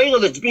the Torah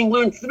that's being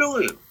learned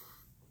through him.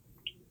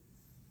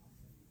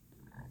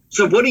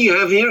 So what do you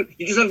have here?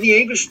 You just have the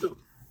Eibishter.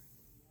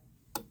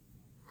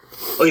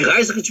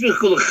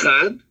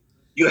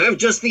 You have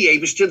just the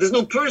Eibishter. There's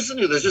no person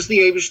here. There's just the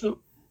Eibishter.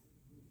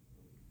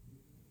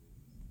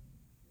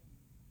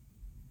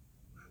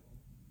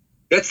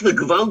 That's the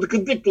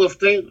gewaltige bittul of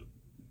Torah.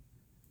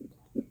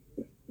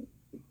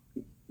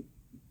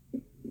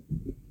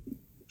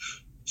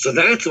 So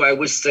that's why I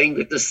was saying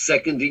that the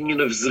second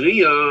union of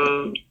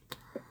Zriya,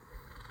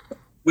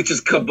 which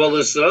is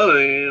Kabbalah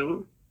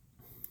soil,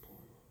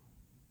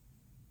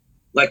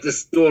 like the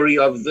story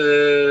of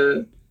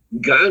the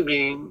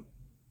Garin,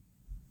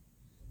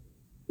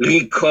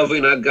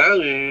 Rikovin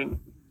Agarin,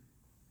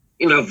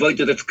 in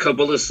Avodah, that's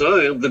Kabbalah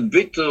soil, the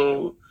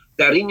bittul,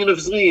 that union of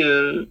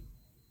Zriya,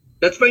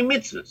 that's by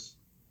mitzvahs.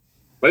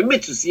 By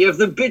mitzvahs, you have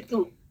the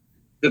bittul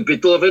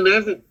of an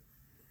evet.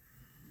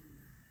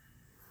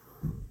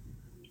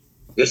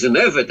 There's an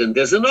evet and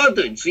there's an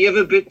odin, so you have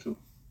a bittul.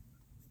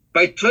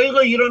 By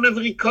Torah, you don't have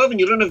Rikovin,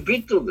 you don't have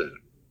bittul there.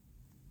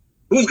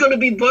 Who's going to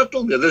be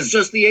bottled there? There's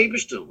just the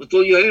Eibishter. That's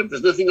all you have.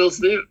 There's nothing else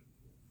there.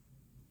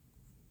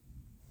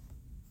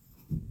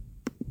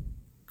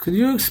 Could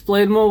you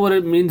explain more what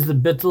it means, the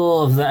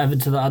bittul of the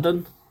evet to the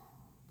adon?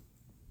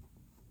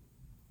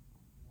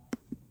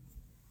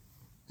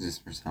 Is this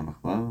for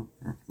Samachla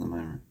or for the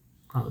Maamar?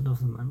 Oh, no,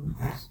 for the Maamar.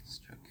 Let's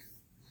check.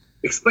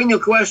 Explain your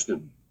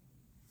question.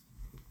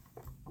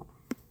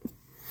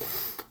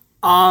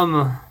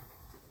 I'm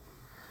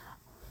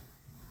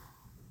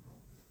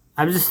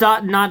just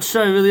not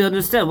sure I really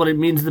understand what it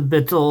means, the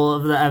bittul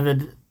of the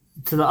evet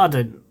to the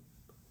adon.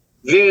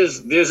 There's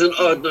an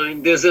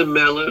odin, there's a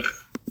melech,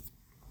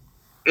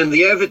 and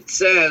the evet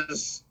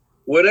says,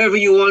 whatever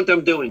you want,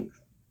 I'm doing.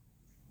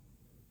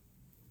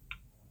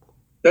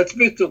 That's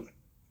bittul.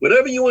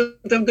 Whatever you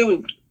want, I'm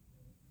doing.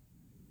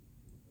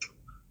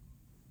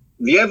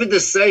 The Eved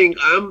is saying,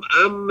 I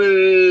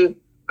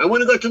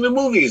want to go to the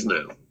movies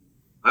now.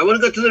 I want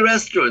to go to the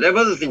restaurant. I have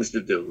other things to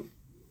do.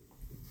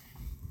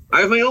 I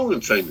have my own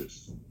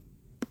shyness.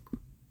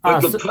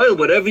 But the pile,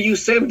 whatever you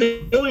say I'm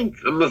doing,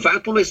 I'm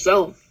mevatel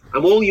myself.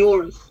 I'm all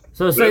yours.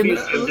 So it's saying,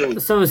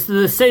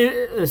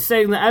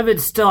 saying the Eved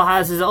still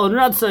has his own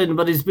Ratzon,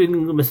 but he's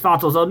being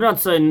misvatel's own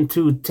Ratzon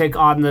to take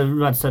on the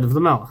Ratzon of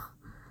the Melech.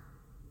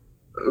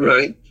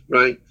 Right.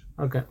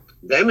 Okay.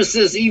 The Emes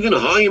says even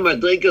high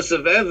madrigas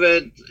of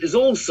Eved is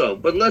also,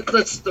 but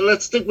let's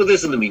stick with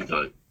this in the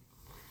meantime.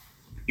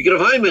 You can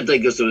have high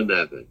madrigas of an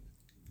Eved,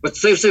 but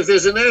safe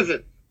there's an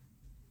Eved.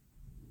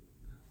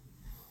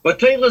 But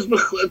Taylor's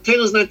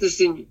not the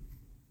senior.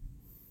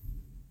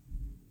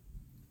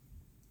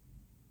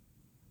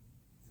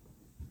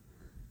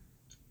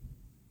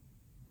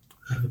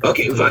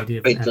 Okay,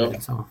 weiter.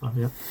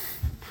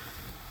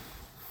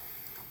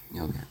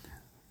 You'll get there.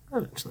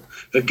 Eventually.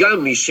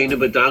 וגם מי שאינו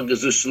בדרגה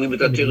זו שלים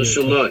את התורה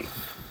שלו.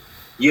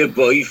 יהיה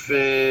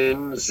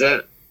באופן זה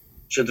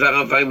שדבר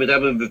הווי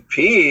מדבר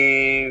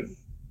בפיו.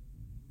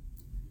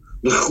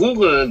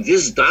 לכאורה,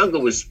 this darga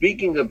was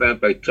speaking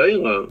about by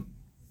Torah,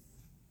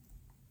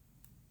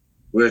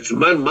 where it's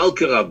man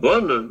malka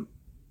rabbanan,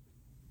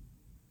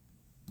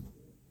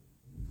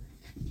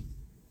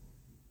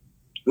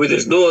 where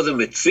there's no other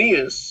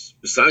metzias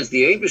besides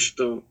the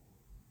Eibishter.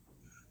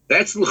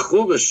 That's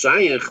l'chura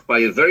shayach by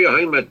a very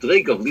high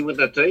madrega of limud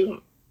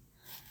HaTorah.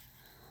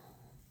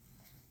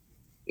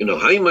 In a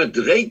high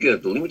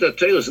madrega, the limud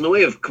HaTorah is no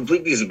way of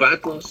completely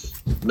zbatlos,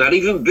 not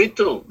even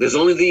bittul. There's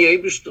only the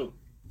Eibishter.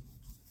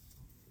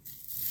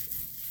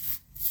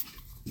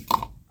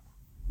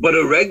 But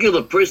a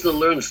regular person that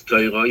learns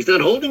Torah, he's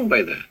not holding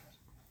by that.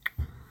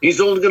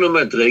 He's only going to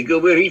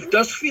madrega where he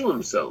does feel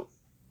himself.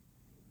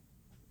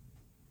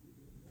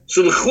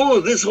 So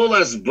l'chura, this whole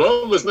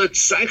asbol was not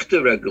shaykh to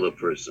a regular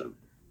person.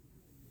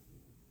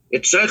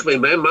 It's shaykh by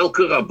man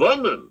malka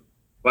rabbanan,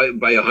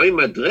 by a high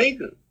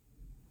madrega.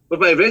 But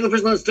by a regular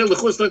person, it's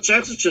not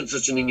shaykh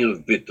such an union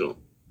of bittul.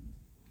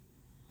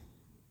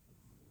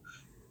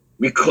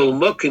 Mikol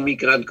mokim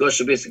mikrad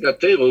gosha basic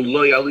atero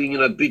lo yalu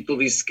union of bittul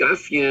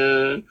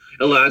v'iskafya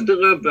el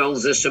adara bel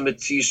ze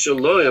shemetzi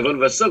shelo avon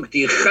vasog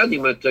ti echad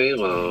im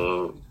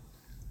atero.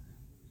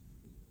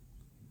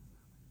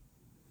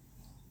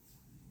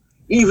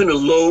 Even a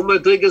low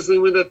madrigas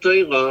limud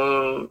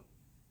atero.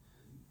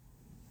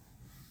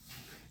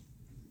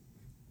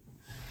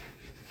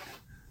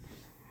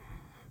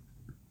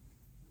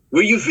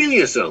 Where you feel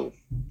yourself.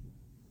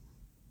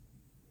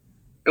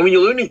 And when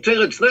you're learning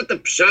Torah, it's not the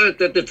pshat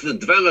that it's the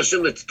Dvar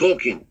Hashem that's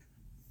talking.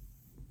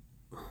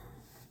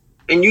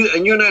 And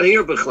you're not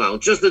here, Bechlal.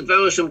 It's just the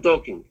Dvar Hashem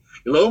talking.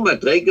 Hello,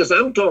 Madregas,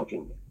 I'm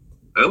talking.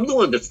 I'm the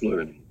one that's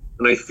learning.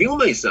 And I feel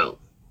myself.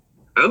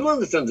 I'm the one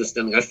that's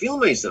understanding. I feel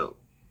myself.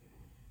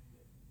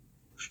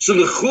 So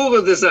the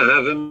Chura, there's a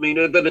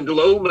Havamina that in the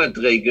low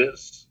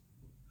Madregas,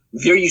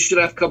 there you should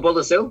have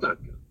Kabbalah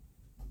Seldaka.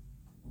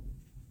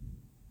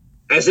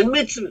 As in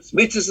mitzvahs.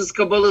 Mitzvahs is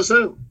Kabbalah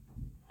Sel.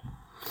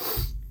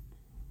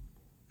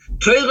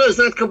 Torah is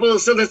not Kabbalah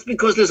Sel. That's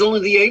because there's only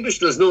the Eibush.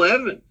 There's no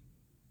heaven.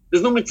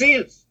 There's no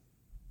Metzias.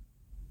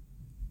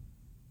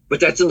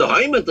 But that's in the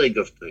high Madrega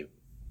of Torah.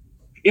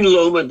 In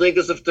low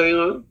Madregas of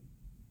Torah,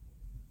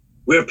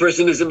 where a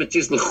person is a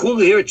Metzias,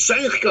 l'chul here it's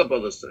Shaykh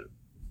Kabbalah Sel.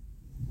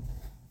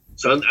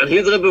 So and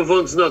here the Rebbe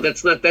wants, no,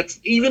 that's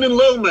even in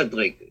low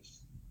Madregas.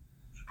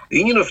 The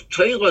union of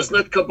Torah is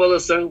not Kabbalah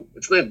Sel.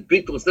 It's not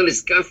Bittul. It's not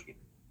Iskafia.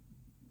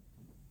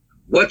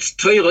 What's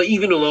Torah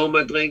even in low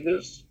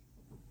Madregas?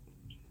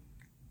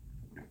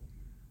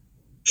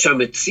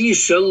 Shametzi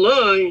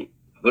shaloi,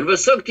 but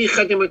vasogti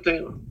chadim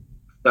Torah.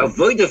 The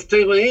avoid of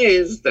Torah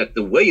is that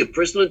the way a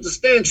person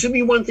understands should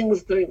be one thing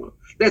with Torah.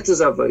 That's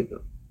his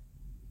avodah.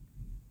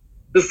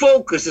 The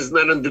focus is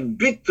not on the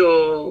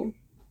bittul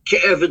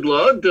ke'eved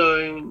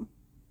la'adam.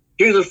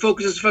 Here the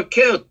focus is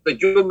fakert,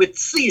 that your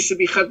metzi should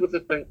be chad with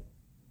the Torah.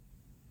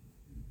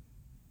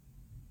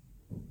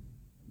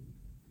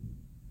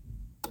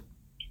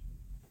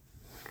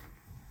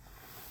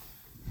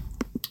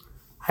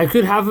 How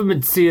could have a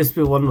Metzias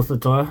be one with the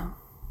Torah?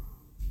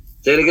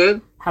 Say it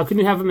again? How can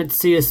you have a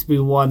Metzias be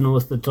one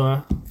with the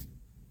Torah?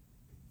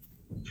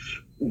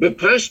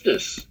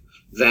 Bepashtus,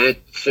 that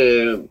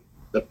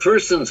the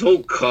person's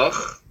whole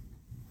koch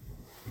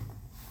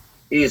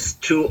is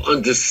to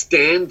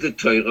understand the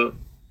Torah.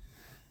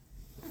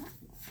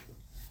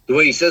 The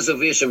way he says of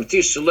Yeshem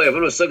Tish Shaloi,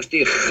 everyone says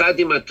to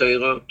Chadim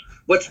Torah.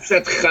 What's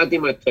that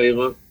Chadim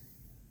Torah?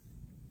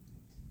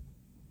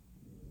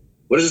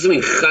 What does it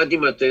mean,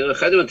 Chadim Torah?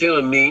 Chadim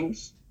Torah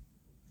means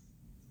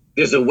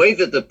there's a way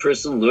that the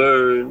person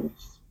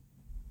learns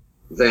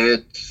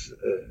that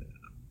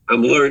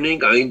I'm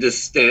learning, I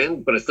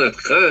understand, but it's not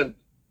Chad.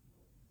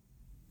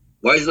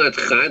 Why is it not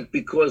Chad?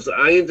 Because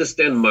I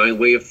understand my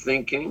way of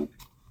thinking,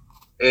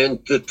 and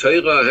the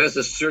Torah has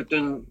a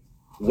certain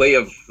way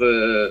of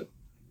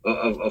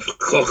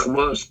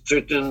Chokhmah, a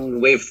certain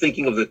way of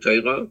thinking of the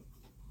Torah.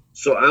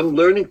 So I'm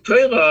learning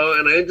Torah,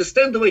 and I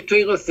understand the way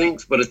Torah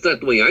thinks, but it's not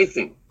the way I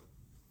think.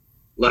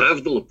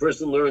 Lahavdil, a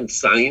person learns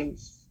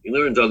science, he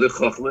learns other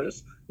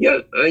chokhmas. Yeah,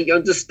 I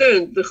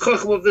understand the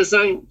chokhmah of the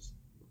science.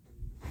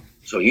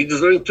 So he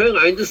is learning Torah.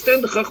 I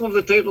understand the chokhmah of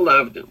the Torah,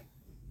 lahavdil.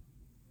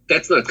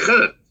 That's not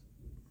chad.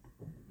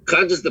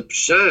 Chad is the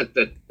pshat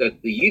that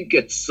the yid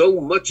gets so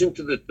much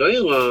into the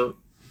Torah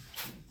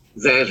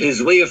that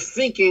his way of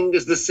thinking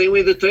is the same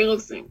way the Torah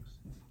thinks.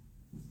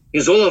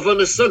 His whole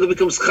Havana Saga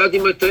becomes chad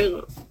in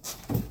Torah.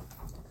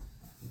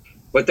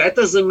 But that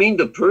doesn't mean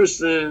the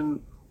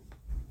person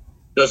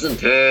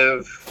doesn't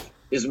have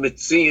his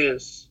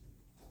mitzias.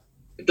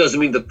 It doesn't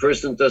mean the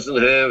person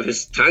doesn't have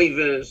his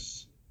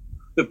taivas.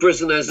 The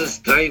person has his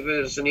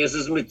taivas and he has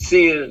his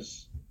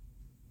mitzias.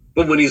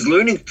 But when he's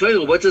learning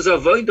Torah, what does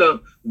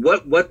avodah?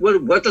 What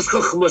does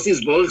Chachmas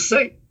Yisborach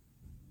say?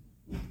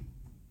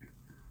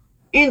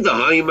 In the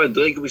Hayim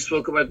Adrega we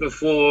spoke about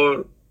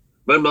before,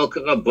 Maamar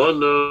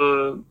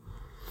Arba'ah,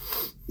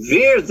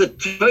 there the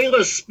Torah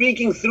is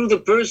speaking through the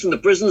person. The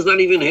person is not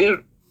even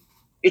here.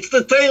 It's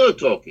the Torah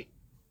talking,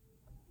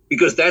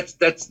 because that's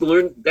the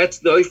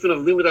oifen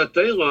of limud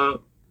Torah,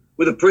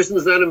 where the person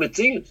is not a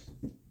metzius.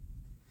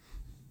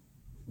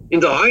 In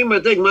the Hayim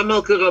Adrega,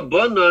 Maamar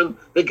Arba'ah,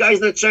 the guy's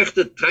not shaykh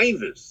to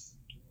taivas.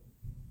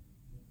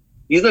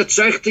 He's not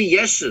shaykh to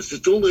yeshus.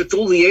 It's all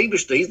the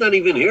Eibishter. He's not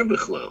even here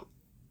b'chlal.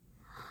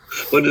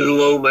 But in the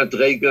low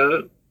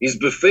madrega, he's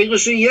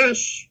beferish a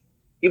yesh.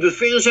 He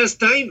beferish has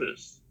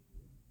taivas.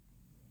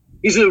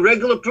 He's a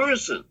regular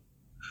person.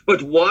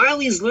 But while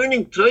he's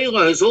learning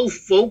Torah, his whole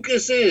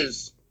focus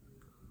is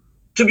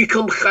to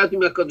become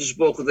chadim HaKadosh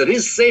Baruch Hu, that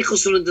his seichel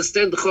should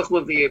understand the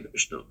chokhmah of the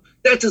Eibishter.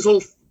 That's his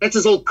whole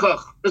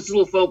kach. That's his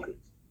whole focus.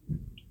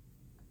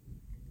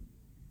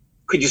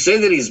 Could you say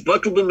that he's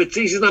batul b'metzias?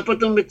 He's not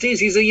batul b'metzias.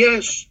 He's a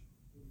yesh.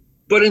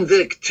 But in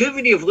the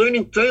activity of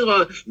learning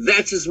Torah,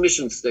 that's his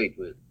mission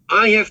statement.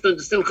 I have to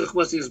understand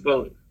Chachmas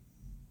Yisborach.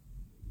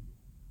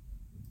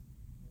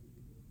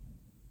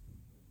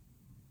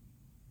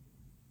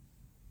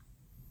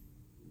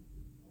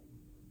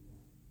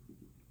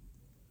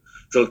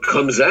 So it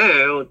comes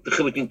out, the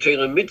chiluk between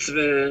Torah and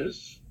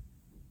mitzvahs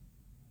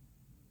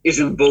is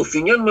in both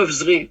inyanim of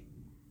zriyah.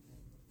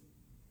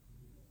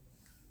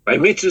 By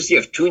mitzvahs you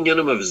have two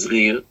inyanim of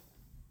zriyah,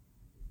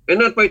 and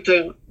not by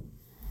Torah.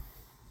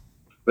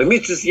 By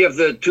mitzvahs you have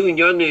the two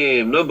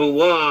inyanim. Number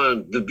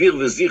one, the bir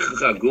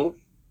v'zichach haguf.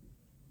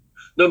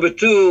 Number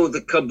two,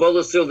 the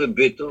Kabbalah sel the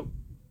bittul.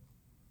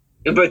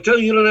 And by Torah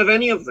you don't have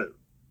any of them.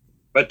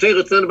 By Torah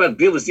it's not about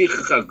bir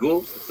v'zichach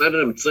haguf. It's not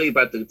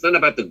it's not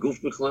about the guf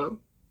b'chlal.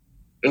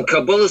 And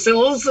Kabbalah sel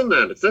also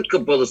not. It's not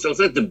Kabbalah sel. It's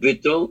not the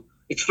bittul.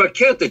 It's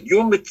fakert that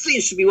your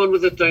mitzvah should be one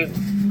with the Torah.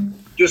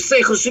 Your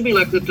seichel should be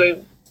like the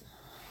Torah.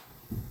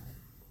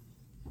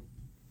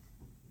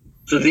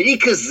 So the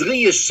Ika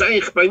Zri is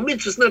shaykh by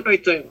mitzvahs, not by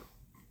Torah.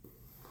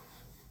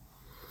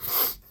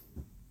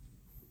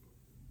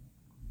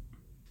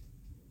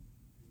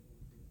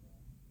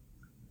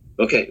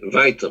 Okay,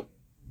 weiter.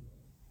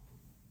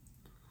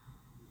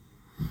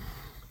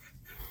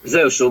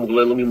 זהו שאומר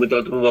לנו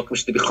ממודעות במקום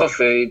שתי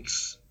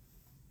בחופץ.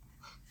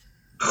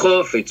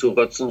 חופץ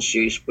הוא רצון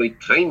שיש בו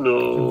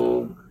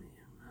התענוג.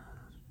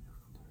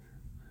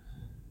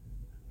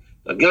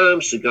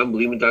 הגם שגם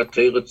לימוד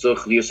התורה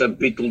צריך להיות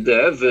ביטול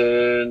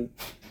דאבן.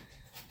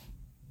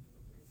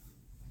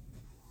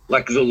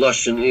 Like the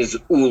lashon is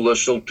ula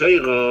shel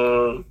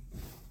Torah.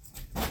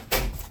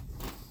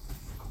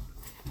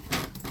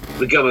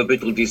 וגם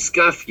הביטול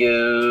דיסקפיה.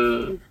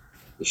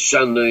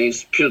 שנים,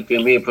 פרקי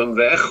מפעם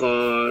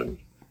ואחד.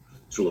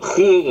 So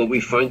l'chura we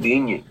find the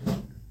inyan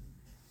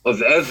of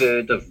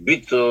Eved, of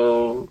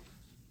Bittul.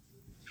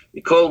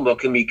 Mikol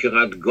mokem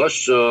ikarat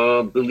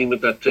gosha b'limud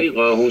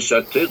haTorah hu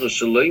she'haTorah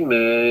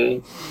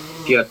shleima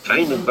ki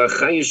hatainug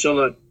b'chayis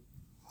shalom.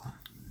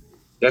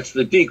 That's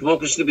the dik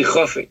mokem to be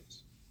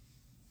chofetz.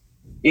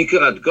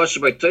 Ikarat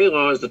gosha by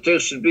Torah is the Torah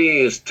should be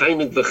is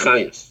tainug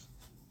v'chayis.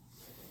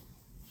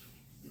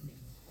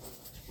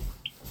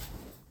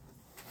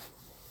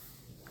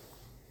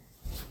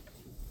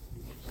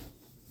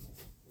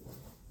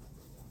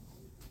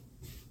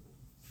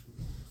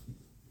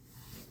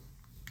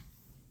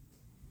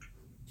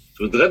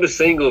 So what the Rebbe is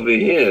saying over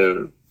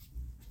here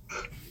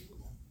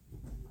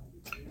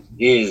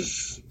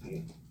is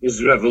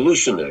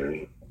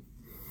revolutionary.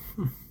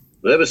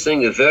 The Rebbe is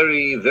saying a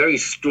very, very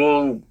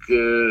strong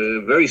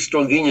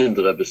inyan.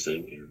 The Rebbe is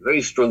saying here,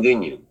 very strong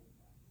inyan.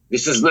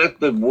 This is not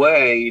the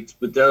way it's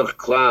b'derech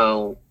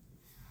klal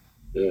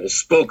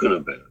spoken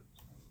about.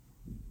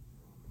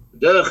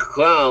 B'derech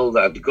klal, the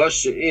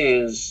adgosha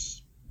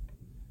is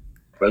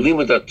by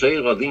limud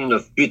haTorah, the inyan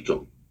of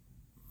bittul.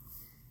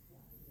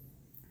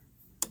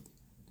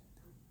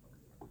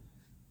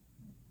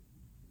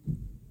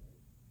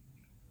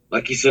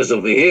 Like he says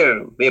over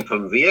here, to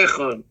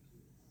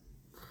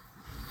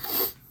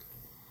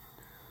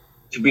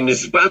be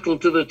nisbatel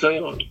to the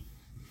Torah.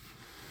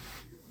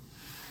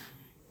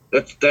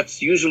 That's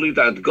usually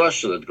the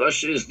adgosha. The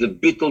adgosha is the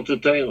bittul to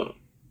Torah.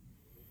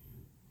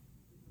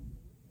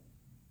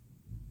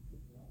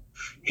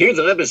 Here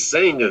the Rebbe is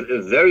saying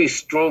a very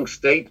strong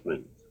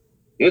statement.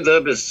 Here the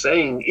Rebbe is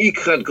saying,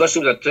 Ikhad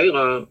Goshim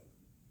Torah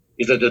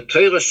is that the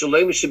Torah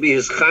Shalom should be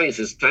his chayes,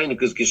 his tainuk,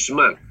 his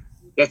geschmack.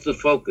 That's the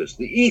focus.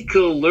 The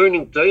Ikhad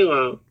learning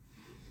Torah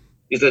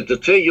is that the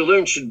Torah you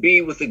learn should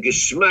be with the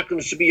geschmack and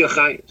it should be your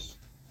chayes.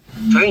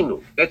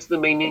 Tainuk, that's the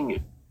main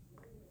inyan.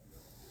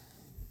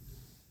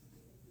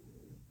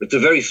 It's a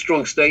very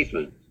strong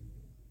statement.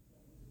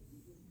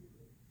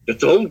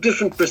 It's a whole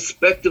different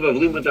perspective of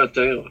Limud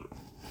HaTorah.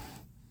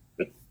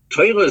 The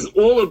Torah is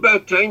all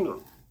about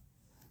tainuk.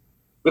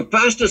 But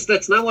Pashtus,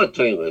 that's not what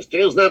Torah is.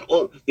 Torah is not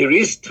all. There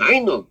is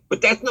tainuk,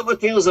 but that's not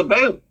what Torah is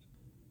about.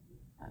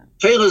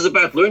 Torah is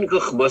about learning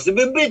Chachmas and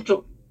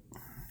Bebittul.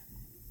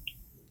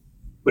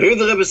 But here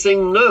the Rebbe is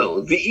saying,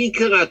 no, the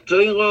Ikar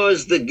Torah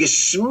is the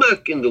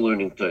geschmack in the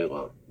learning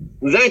Torah.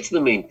 That's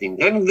the main thing,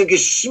 having the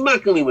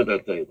geschmack in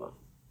Limud Torah.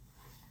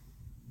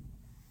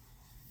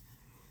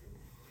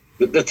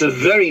 That's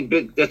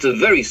a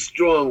very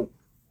strong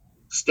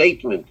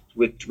statement,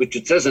 which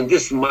it says in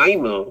this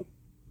Maamar,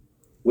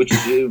 which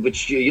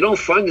you don't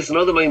find this in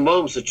other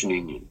Maamar, such an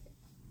inyan.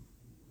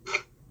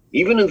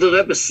 Even in the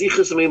Rebbe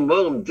Sichas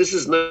Maamar, this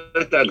is not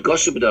that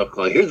Goshe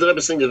B'darcha. Here the Rebbe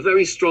is saying a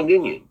very strong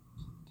inyan.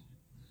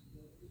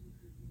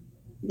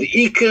 The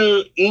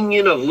Iker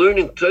inyan of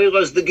learning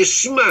Torah is the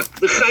geschmack,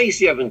 the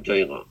chayes you have in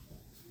Torah.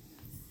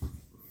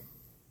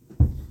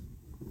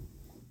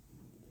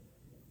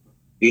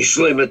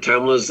 Yishloi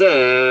metam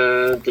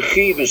lezeh, the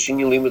chiv and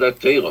shinyan limud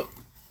HaTorah.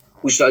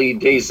 Ushal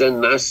yidei zeh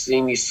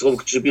nasim yisrol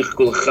k'tzibich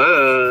kol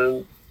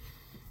chan.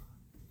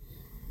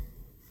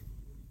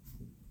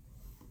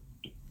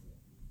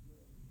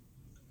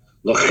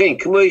 Lochen,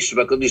 k'mo yish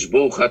v'akadosh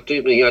baruch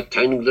HaTorah yah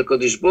tainuk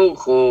l'kadosh baruch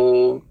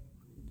hu.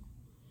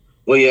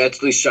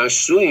 ויעץ לי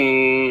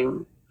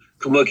שעשועים,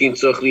 כמו כן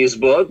צריך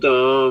להסבור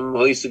אדם,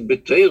 העסק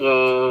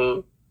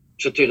בתורה,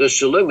 שתורה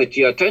שלם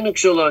תהיה התענוג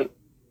שלהם.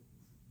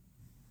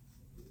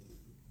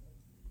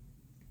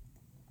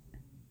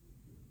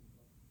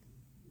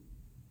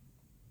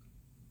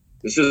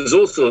 This is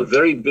also a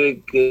very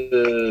big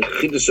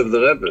chiddush of the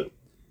Rebbe.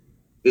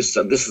 This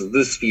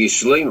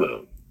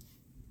Yishlema.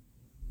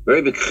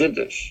 Very big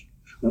chiddush.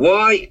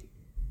 Why?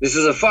 This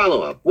is a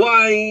follow-up.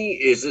 Why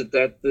is it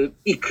that the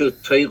Iker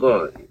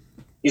Torah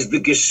is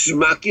the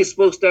geschmack you're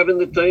supposed to have in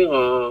the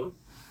Torah?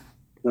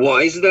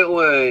 Why is it that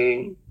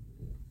way?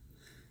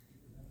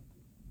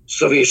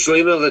 So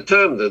Yishlema the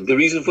time, the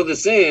reason for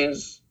this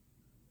is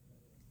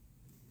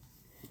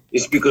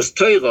because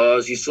Torah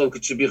is Yisrael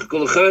K'tzibich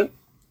Kol Echad.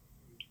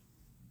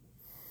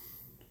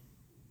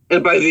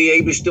 And by the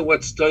Eibishter,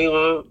 what's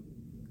Torah?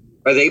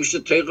 By the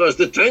Eibishter, Torah is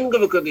the Tainuk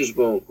of HaKadosh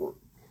Baruch Hu.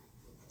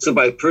 So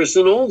by a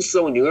person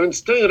also, when you learn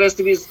Torah, it has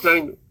to be his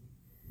Tainuk.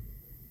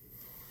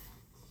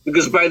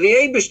 Because by the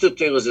Eibishter,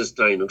 Torah is his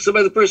Tainuk. So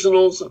by the person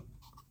also.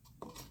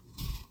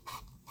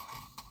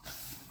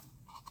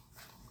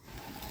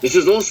 This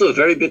is also a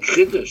very big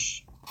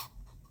chiddush.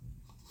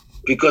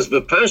 Because by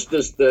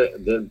Pashtus,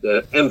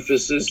 the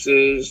emphasis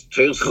is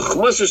Torah's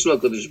Chachmas Shel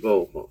HaKadosh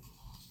Baruch Hu.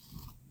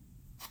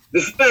 The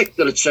fact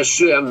that it's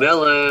Shashui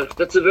HaMelech,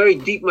 that's a very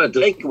deep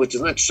madreka, which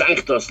is not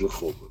shaykh to us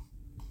l'chumah.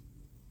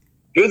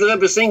 Here the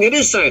Rebbe is saying it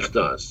is shaykh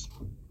to us.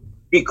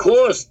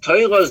 Because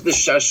Torah is the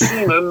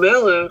Shashui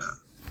HaMelech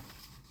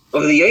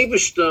of the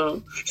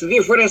Eibishter, so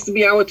therefore it has to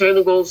be our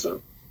Tainuk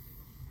also.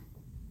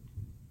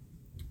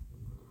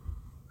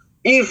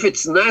 If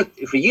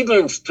a Yid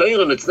learns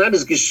Torah and it's not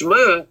his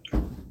Geschmack,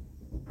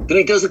 then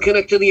he doesn't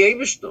connect to the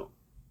Eibishter.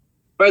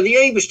 By the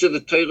Eibishter, the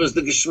Torah is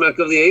the Geschmack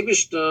of the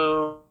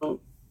Eibishter.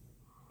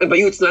 And by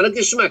you, it's not a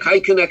geschmack. How are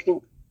you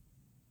connecting?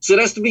 So it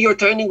has to be your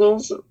Tainuk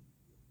also.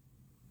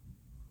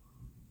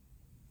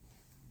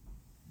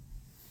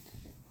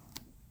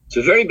 It's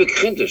a very big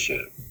chiddush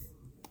here.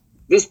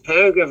 This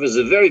paragraph is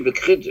a very big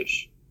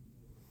chiddush.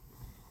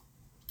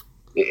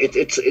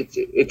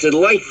 It's a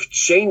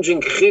life-changing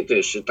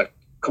chiddush. It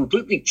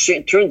completely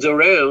turns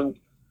around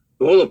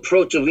the whole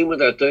approach of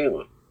Limud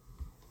HaTorah.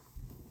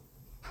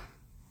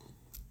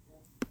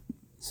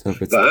 So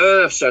if it's...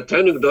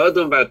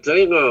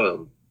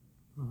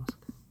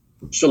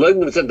 שלא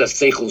נמצא את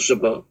השכל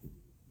שבו.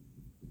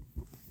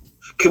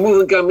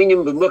 כמובן גם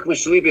מינים במוקם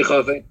שלי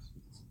בחופץ.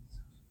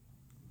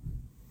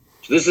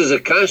 So this is a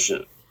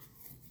kasha.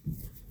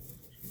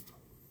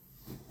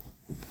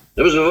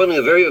 That was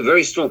a very,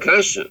 very strong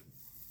kasha.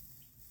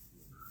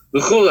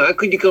 How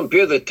could you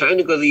compare the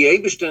Tainuk of the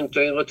Eibishter in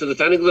Torah to the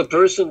Tainuk of the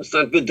person? It's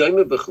not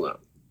b'daima b'chlal.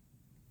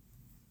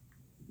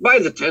 By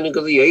the Tainuk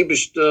of the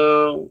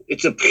Eibishter,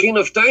 it's a pchin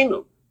of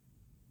Tainuk.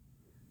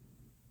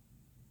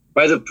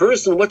 By the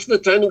person, what's the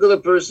Tainuk of the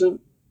person?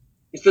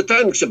 It's the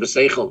Tainuk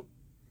Shebaseichel.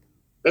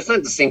 That's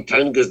not the same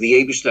Tainuk as the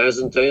Eibishter has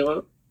in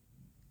Torah.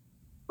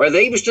 By the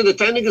Eibishter, the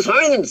Tainuk is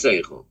higher than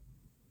Seichel.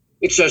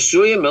 It's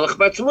Shashuya Melech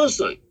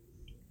Batzmusai.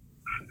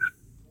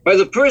 By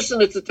the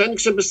person, it's the Tainuk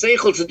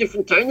Shebaseichel. It's a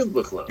different Tainuk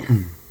B'chlal.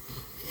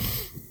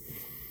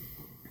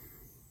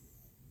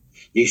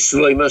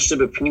 Yishloi Mashe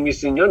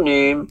B'pnimis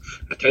Inyonim,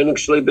 HaTainuk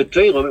Shloi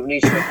B'Torah,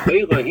 Mipnei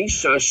Sh'Torah, Hi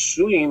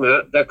Shashuyim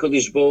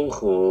HaKadosh Baruch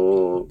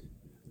Hu.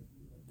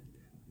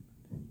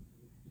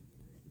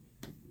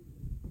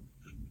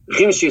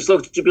 וכן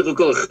שיסלוק תשביך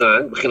לכל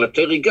אחד, וכן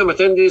התארי גם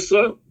התענג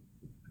לישראל.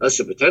 אז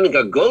שבתענג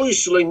הגולי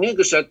שלו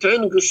נרגש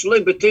התענג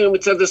שלו בתאר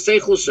מצד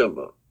השכל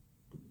שלו.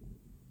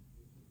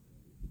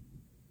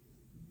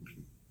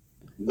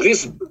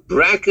 This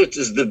bracket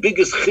is the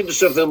biggest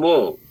chiddush of them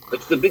all.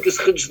 It's the biggest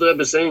chiddush the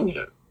Rebbe is saying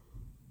here.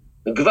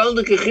 A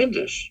gewaldige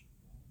chiddush.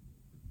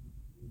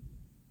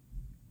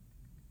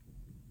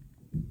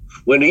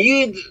 When a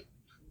Yid,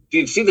 do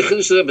you see the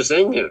chiddush the Rebbe is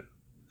saying here?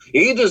 A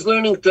Yid is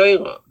learning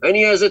Torah, and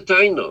he has a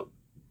taino.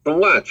 From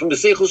what? From the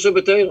Seichel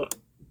Shabbatera.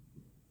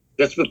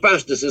 That's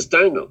Bepashtas, his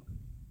taino.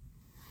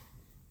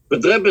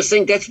 But the Rebbe is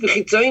saying that's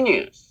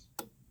Bechitzonius.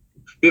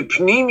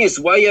 Bepnimius,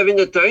 why are you having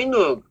a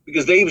taino?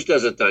 Because the Eibush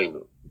has a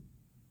taino.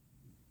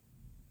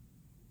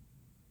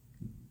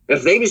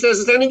 If the Eibush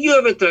has a taino, you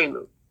have a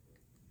taino.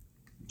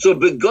 So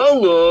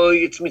Begolo,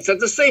 it's mitzad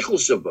the Seichel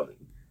Shabbat.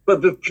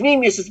 But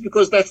Bepnimius, it's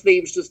because that's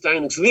the Eibush's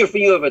taino. So therefore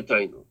you have a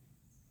taino.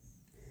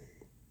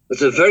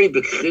 It's a very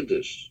big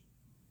chiddush.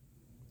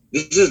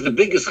 This is the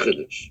biggest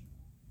chiddush.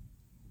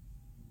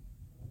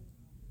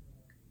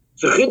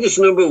 So chiddush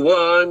number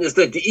one is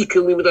that the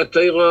ikar limud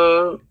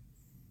Torah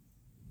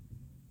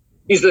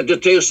is that the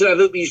Torah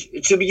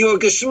should be your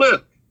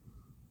geschmack.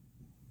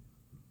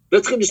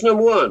 That's chiddush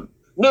number one.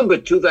 Number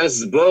two,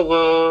 that's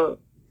zbora,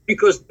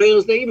 because Torah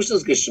is the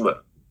Eibishter's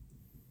geschmack.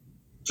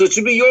 So it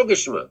should be your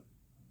geschmack.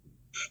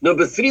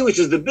 Number three, which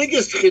is the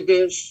biggest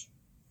chiddush,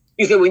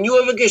 is that when you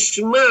have a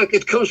geschmack,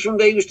 it comes from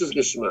the Eibishter's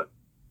geschmack.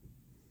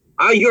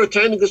 Your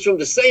tainug is from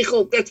the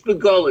Seichel, that's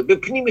Begolah. The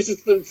Pnimis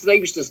is the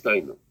Eibishter's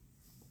tainug.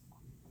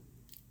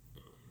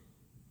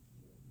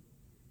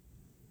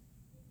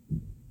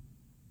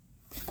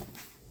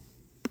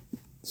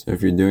 So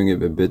if you're doing it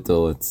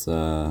bebittel, it's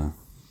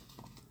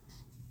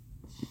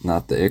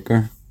not the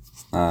ikar?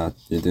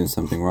 You're doing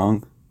something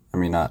wrong? I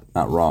mean, not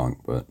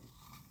wrong, but...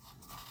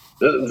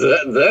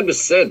 The Rebbe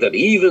said that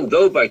even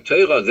though by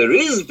Torah there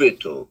is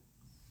bittul,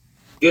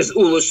 there's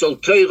Ula Shal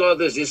Torah,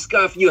 there's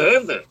Iskaf, you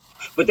have that.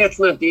 But that's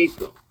not the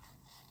Ikar.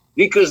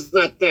 Ikar is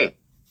not that.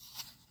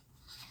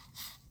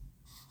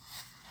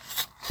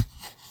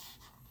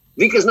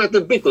 Ikar is not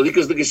the bittul, Ikar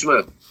is the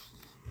Gishmak.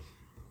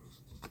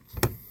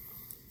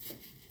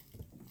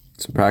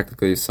 So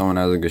practically someone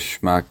has a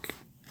Gishmak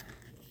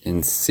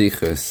in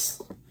Sichus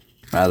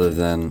rather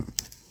than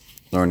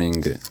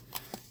learning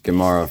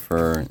Gemara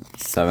for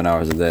 7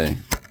 hours a day.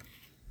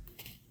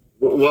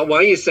 Why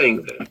are you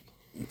saying that?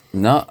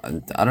 No,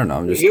 I don't know.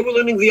 I'm just... Here we're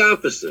learning the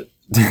opposite.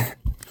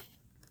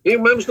 Here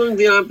Mom's learning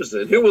the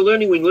opposite. Here we're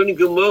learning, when you're learning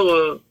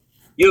Gemara,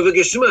 you have a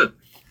Geshmak.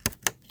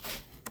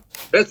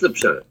 That's the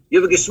pshat.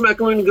 You have a Geshmak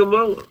learning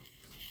Gemara.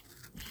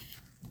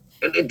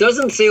 And it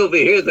doesn't say over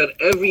here that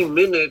every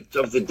minute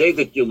of the day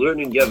that you're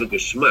learning, you have a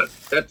Geshmak.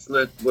 That's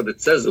not what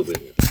it says over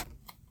here.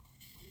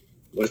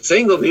 What it's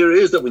saying over here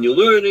is that when you're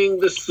learning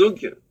the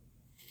Sugya,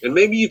 and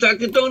maybe you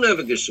don't have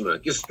a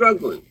Geshmak, you're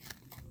struggling,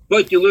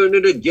 but you learn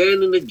it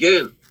again and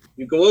again.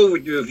 You go over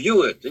it, you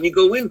review it, and you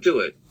go into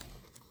it.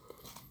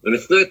 And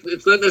it's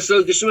not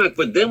necessarily Geshmak,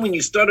 but then when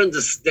you start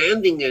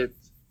understanding it,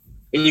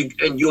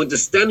 and you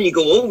understand, you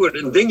go over it,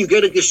 and then you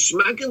get a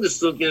Geshmak in the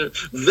Sugya,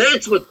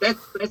 that's what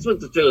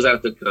the Torah is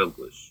out to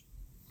accomplish.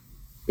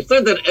 It's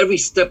not that every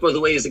step of the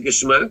way is a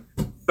Geshmak,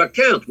 but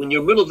count, when you're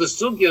in the middle of the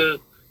Sugya,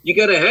 you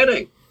get a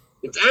headache.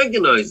 It's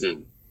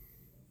agonizing.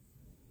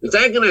 It's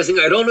agonizing.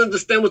 I don't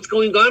understand what's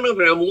going on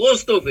over here. I'm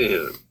lost over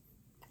here.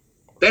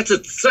 That's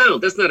a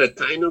sound. That's not a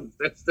tainug.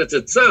 That's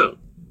a sound.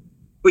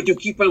 But you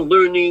keep on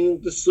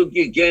learning the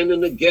sugi again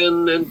and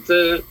again,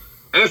 and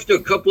after a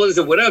couple of days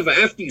or whatever,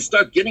 after you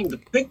start getting the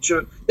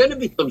picture, then it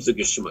becomes a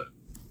geshmak.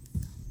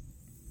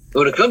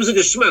 When it comes to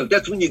geshmak,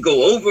 that's when you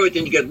go over it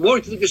and you get more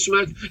into the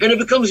geshmak, and it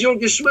becomes your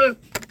geshmak.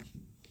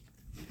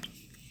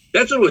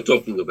 That's what we're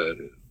talking about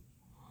here.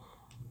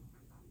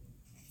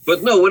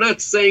 But no, we're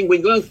not saying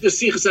when you learn the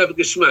sichos have a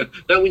geshmak,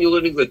 not when you're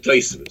learning the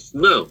Tosfos.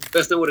 No,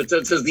 that's not what it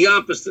says. It says the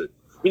opposite.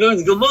 When you're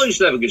learning the Gemara, you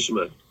should have a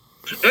geshmak.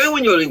 And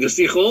when you're learning the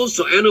sichos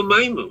also, and a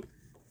maimu.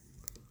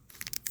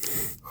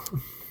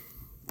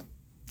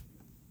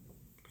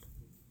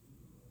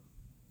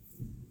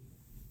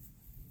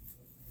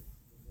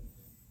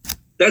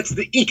 That's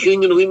the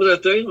ikring in the Limud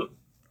HaTorah.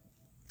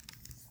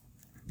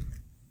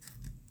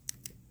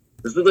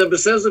 That's what the Rebbe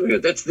says over here.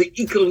 That's the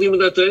ikr of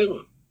Limud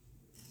HaTorah.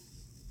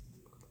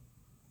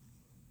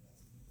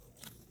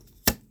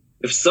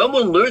 If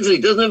someone learns that he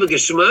doesn't have a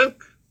geshmak,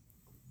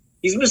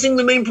 he's missing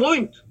the main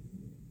point.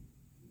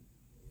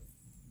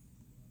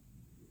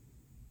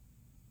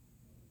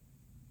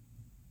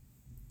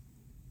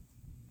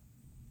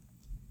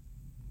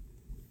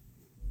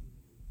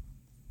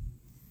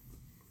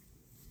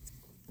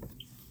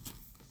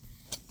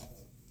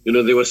 You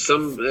know, there was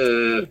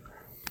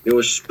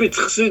Spitz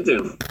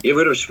Chassidim. You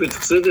ever heard of Spitz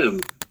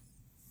Chassidim?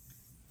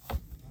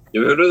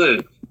 You ever heard of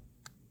that?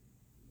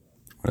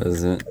 What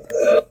is it?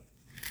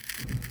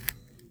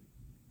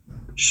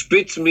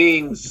 Spitz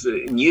means,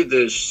 in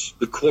Yiddish,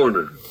 the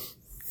corner.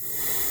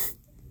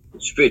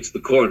 Spitz, the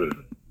corner.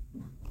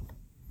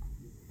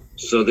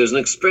 So there's an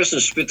expression,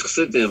 Spit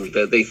Chassidim,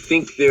 that they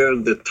think they're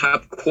in the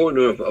top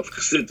corner of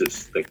Chassidus.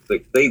 Like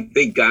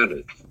they got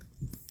it.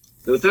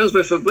 There were times by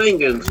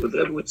Fabrengens, but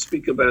Rebbe would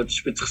speak about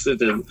Spit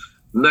Chassidim,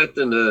 not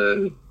in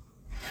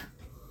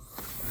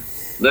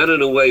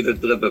a way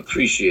that Rebbe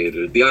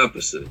appreciated, the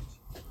opposite.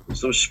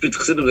 Some Spit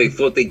Chassidim, they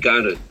thought they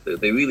got it.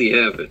 They really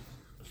have it.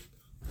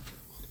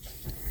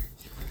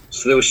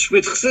 So there was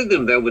Spit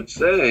Chassidim that would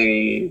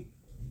say,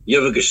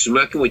 you have a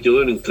geschmack in what you're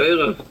learning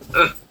Torah?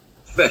 Ah,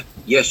 feh,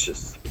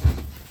 yeshes.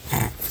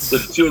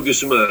 That's your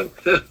geschmack.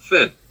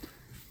 Feh.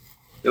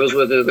 That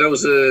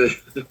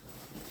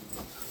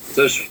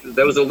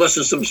was a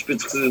lesson some Spit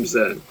Chassidim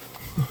said.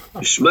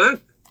 Geschmack?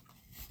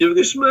 You have a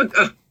geschmack?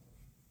 Ah,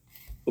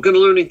 what kind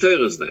of learning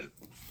Torah is that?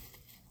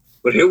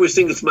 But here we're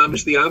seeing it's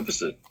mamish the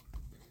opposite.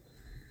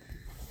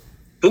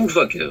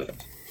 Punktverkehr.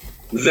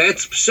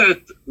 That's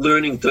pshat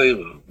learning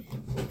Torah.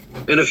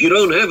 And if you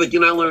don't have it,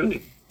 you're not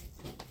learning.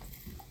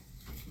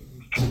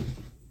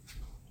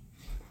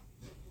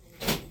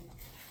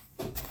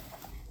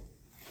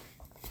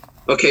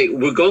 Okay,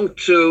 we're going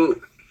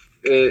to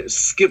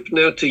skip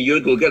now to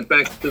Yud. We'll get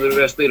back to the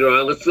rest later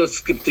on. Let's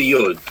skip to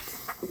Yud.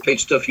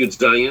 Page stuff Yud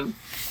Zayin.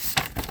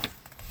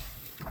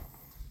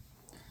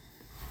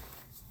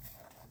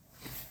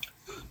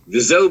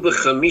 וזהו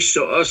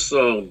בחמישה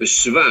עשר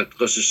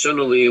בשבט, ראש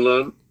השנה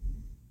לאילן,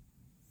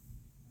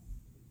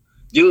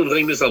 דיון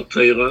רמז על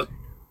תורה,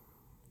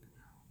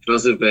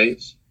 שנזר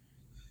בייס,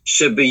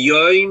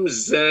 שביום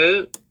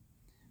זה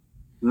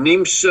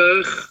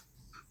נמשך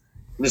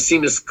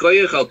נסינס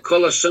כוח על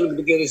כל השנה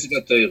בגרס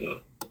התורה.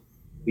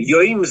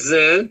 ביום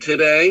זה,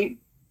 today,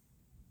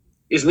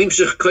 is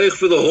נמשך כוח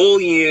for the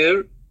whole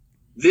year.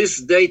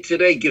 This day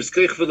today gives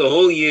koich for the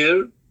whole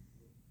year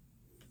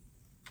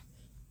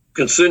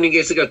concerning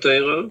Esek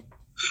HaTorah.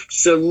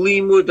 So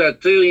limud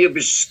HaTorah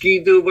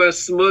b'shkidu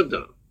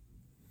v'asmoda.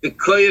 The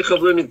koich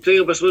of learning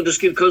Torah b'asmoda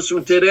shkid comes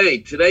from today.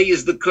 Today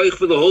is the koich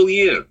for the whole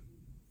year.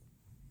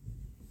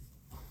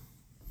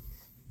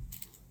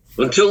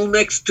 Until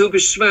next Tu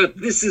B'Shvat,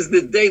 this is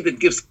the day that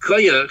gives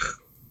koich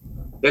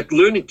that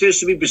learning Torah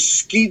should be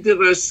b'shkidu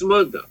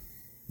v'asmoda.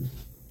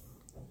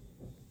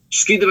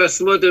 Shkidu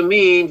v'asmoda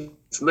means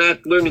it's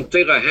not learning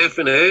Torah half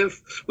and half,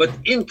 but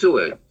into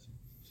it.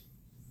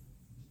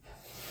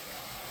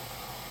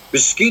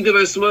 B'shkidu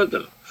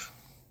v'asmoda.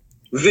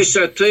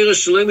 V'shatayra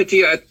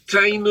shalemiti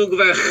ataynug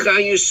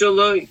v'achaya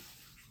shaloi.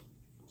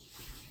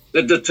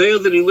 That the Torah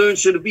that he learned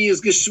should be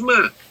his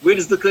geschmack. Where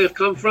does the koach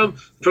come from?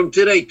 From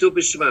today, Tu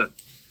B'Shvat.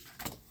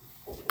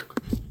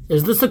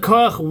 Is this a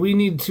koach we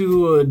need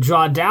to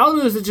draw down,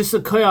 or is it just a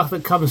koach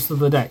that comes to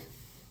the day?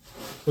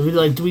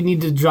 Do we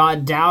need to draw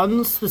it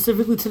down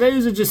specifically today, or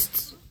is it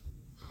just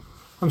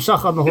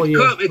hamshach on the whole year?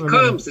 It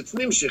comes. It's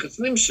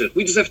nimshich.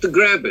 We just have to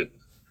grab it.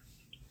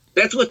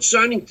 That's what's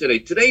shining today.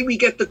 Today we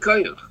get the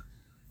koach.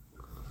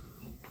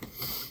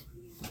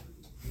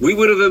 We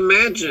would have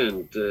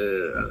imagined.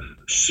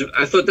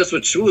 I thought that's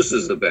what Shavuos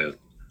is about.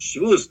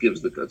 Shavuos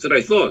gives the koach. That's what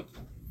I thought.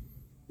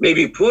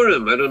 Maybe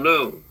Purim. I don't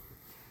know.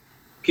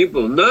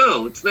 People.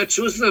 No, it's not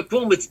Shavuos. It's not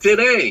Purim. It's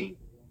today.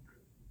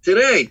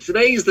 Today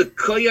is the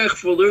koach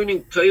for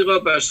learning Torah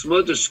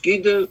b'asmod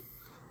shkida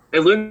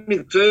and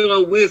learning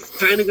Torah with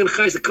Tainug and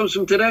Chais. It comes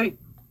from today.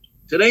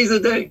 Today's the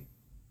day.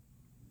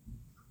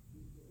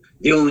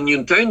 The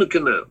union Tainug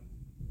canal.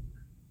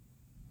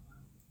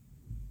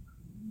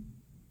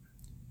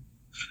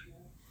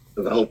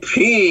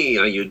 Al-Pi,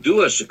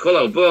 Ayudua, Shekol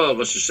Arba,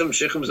 Rosh Hashem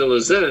Shechem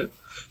Zelazeh,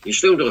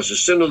 Yishlem to Rosh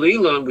Hashem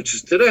Leilan, which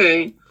is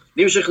today,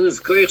 Nim Shechem is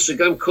koach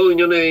shegam kol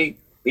inyonei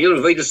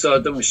Inyan Veidas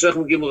Adam,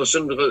 Mishachem Gim Rosh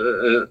Hashem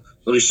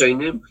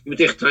Rishenim,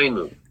 Yimitech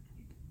Tainug.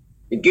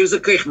 It gives a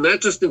koach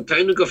not just in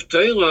Tainug of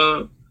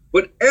Torah,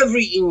 but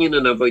every inyan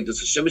in Avodas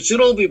Hashem. It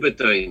should all be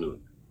b'Tainug.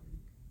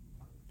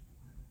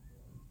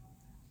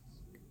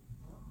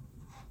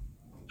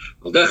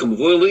 Al Dachem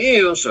V'or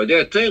Le'ir, so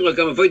Adei Torah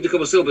Gam Avodah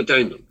Kabasel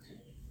b'Tainug.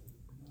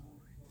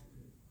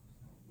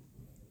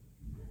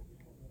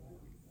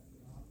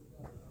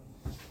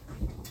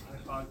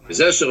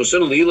 וזה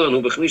שרושנו לאילן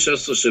הוא בחמיש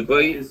עשרה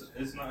שבוי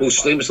הוא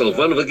שלם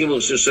בסלבן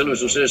וגימל שרשנו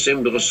ושרשנו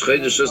השם בראש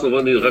חיידש שרש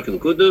לבן רק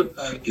נקודה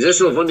כי זה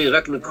שלבן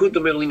רק נקודה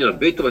אומר לעניין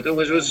הביתו ואתם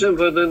חושבים השם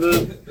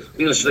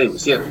ועניין שלם.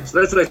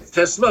 So that's like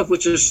Teslav,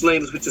 which is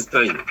שלם, which is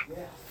tiny.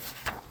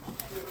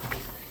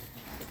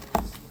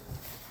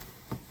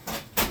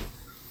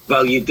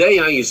 ועל ידי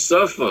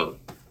היסופה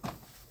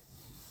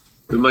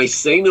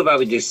ומייסנו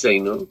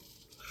ועבדיסנו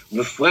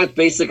V'frat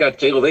basic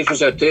atera,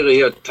 v'efesh atera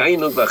here,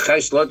 tainug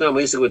v'chaysh lodam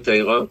basic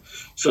atera.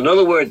 So in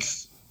other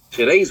words,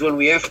 today is when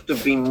we have to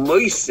be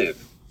moisiv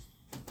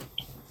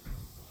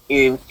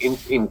in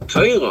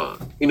Torah,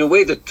 in a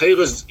way that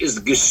Torah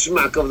is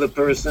geschmack of the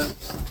person.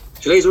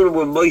 Today's when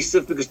we're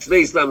moisiv because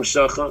today's lam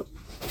shacha.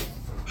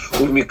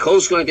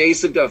 U'mikol shkant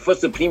eisik da'afos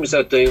the primus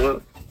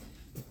atera.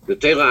 The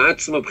Torah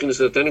atzma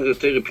primus atera, the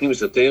Torah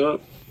primus atera.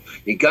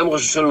 Yigam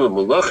Rosh Hashanah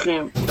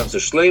l'malachim, that's a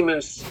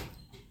shleimus.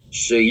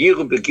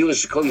 שירו בגילה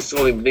שכל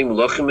ישראל הם בני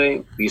מלאכים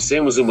הם,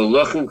 וישראל מזו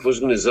מלאכים כמו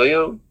שגם נזיה,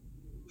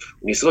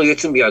 וישראל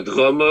יצאים ביד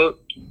רמה,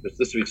 that's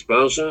this week's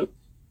parsha,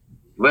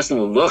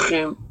 Maslim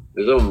Lochim,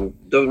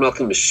 David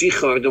Malkim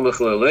Mashiach, David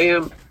Malkim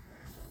Aleim,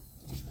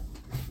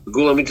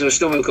 Gula Mitzvah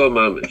Shtom V'Kol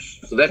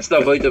Mamish. So that's the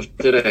avoid of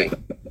today.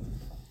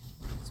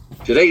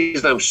 Today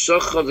is the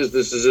Amshocha.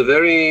 This is a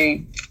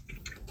very.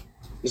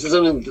 This is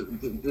something.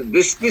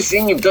 This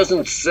Inyan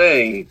doesn't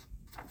say.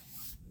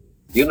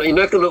 You're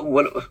not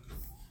going to.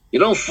 You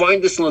don't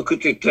find this in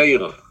L'Kutei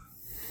Torah.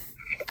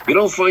 You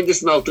don't find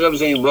this in Alter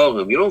Rebbe's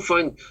Morim. You don't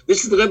find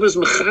this is the Rebbe's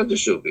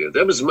Mechadish over here. The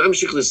Rebbe's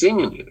Mamshich this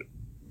Inyan here.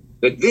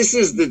 That this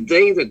is the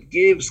day that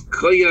gives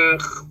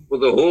koyach for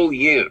the whole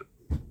year.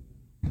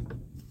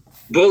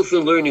 Both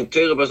in learning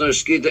Torah,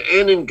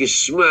 and in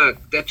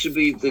Geschmack. That should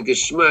be the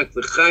Geschmack,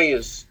 the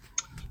Chayas.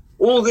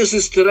 All this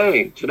is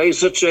today. Today is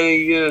such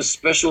a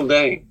special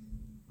day.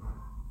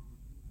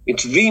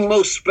 It's the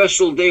most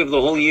special day of the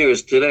whole year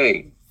is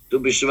today, Tu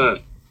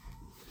B'Shvat.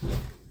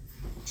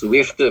 So we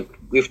have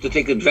to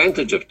take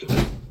advantage of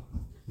today.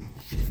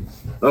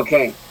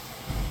 Okay.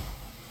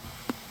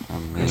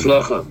 Amen.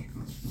 Tzlacha.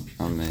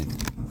 Amen.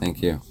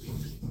 Thank you.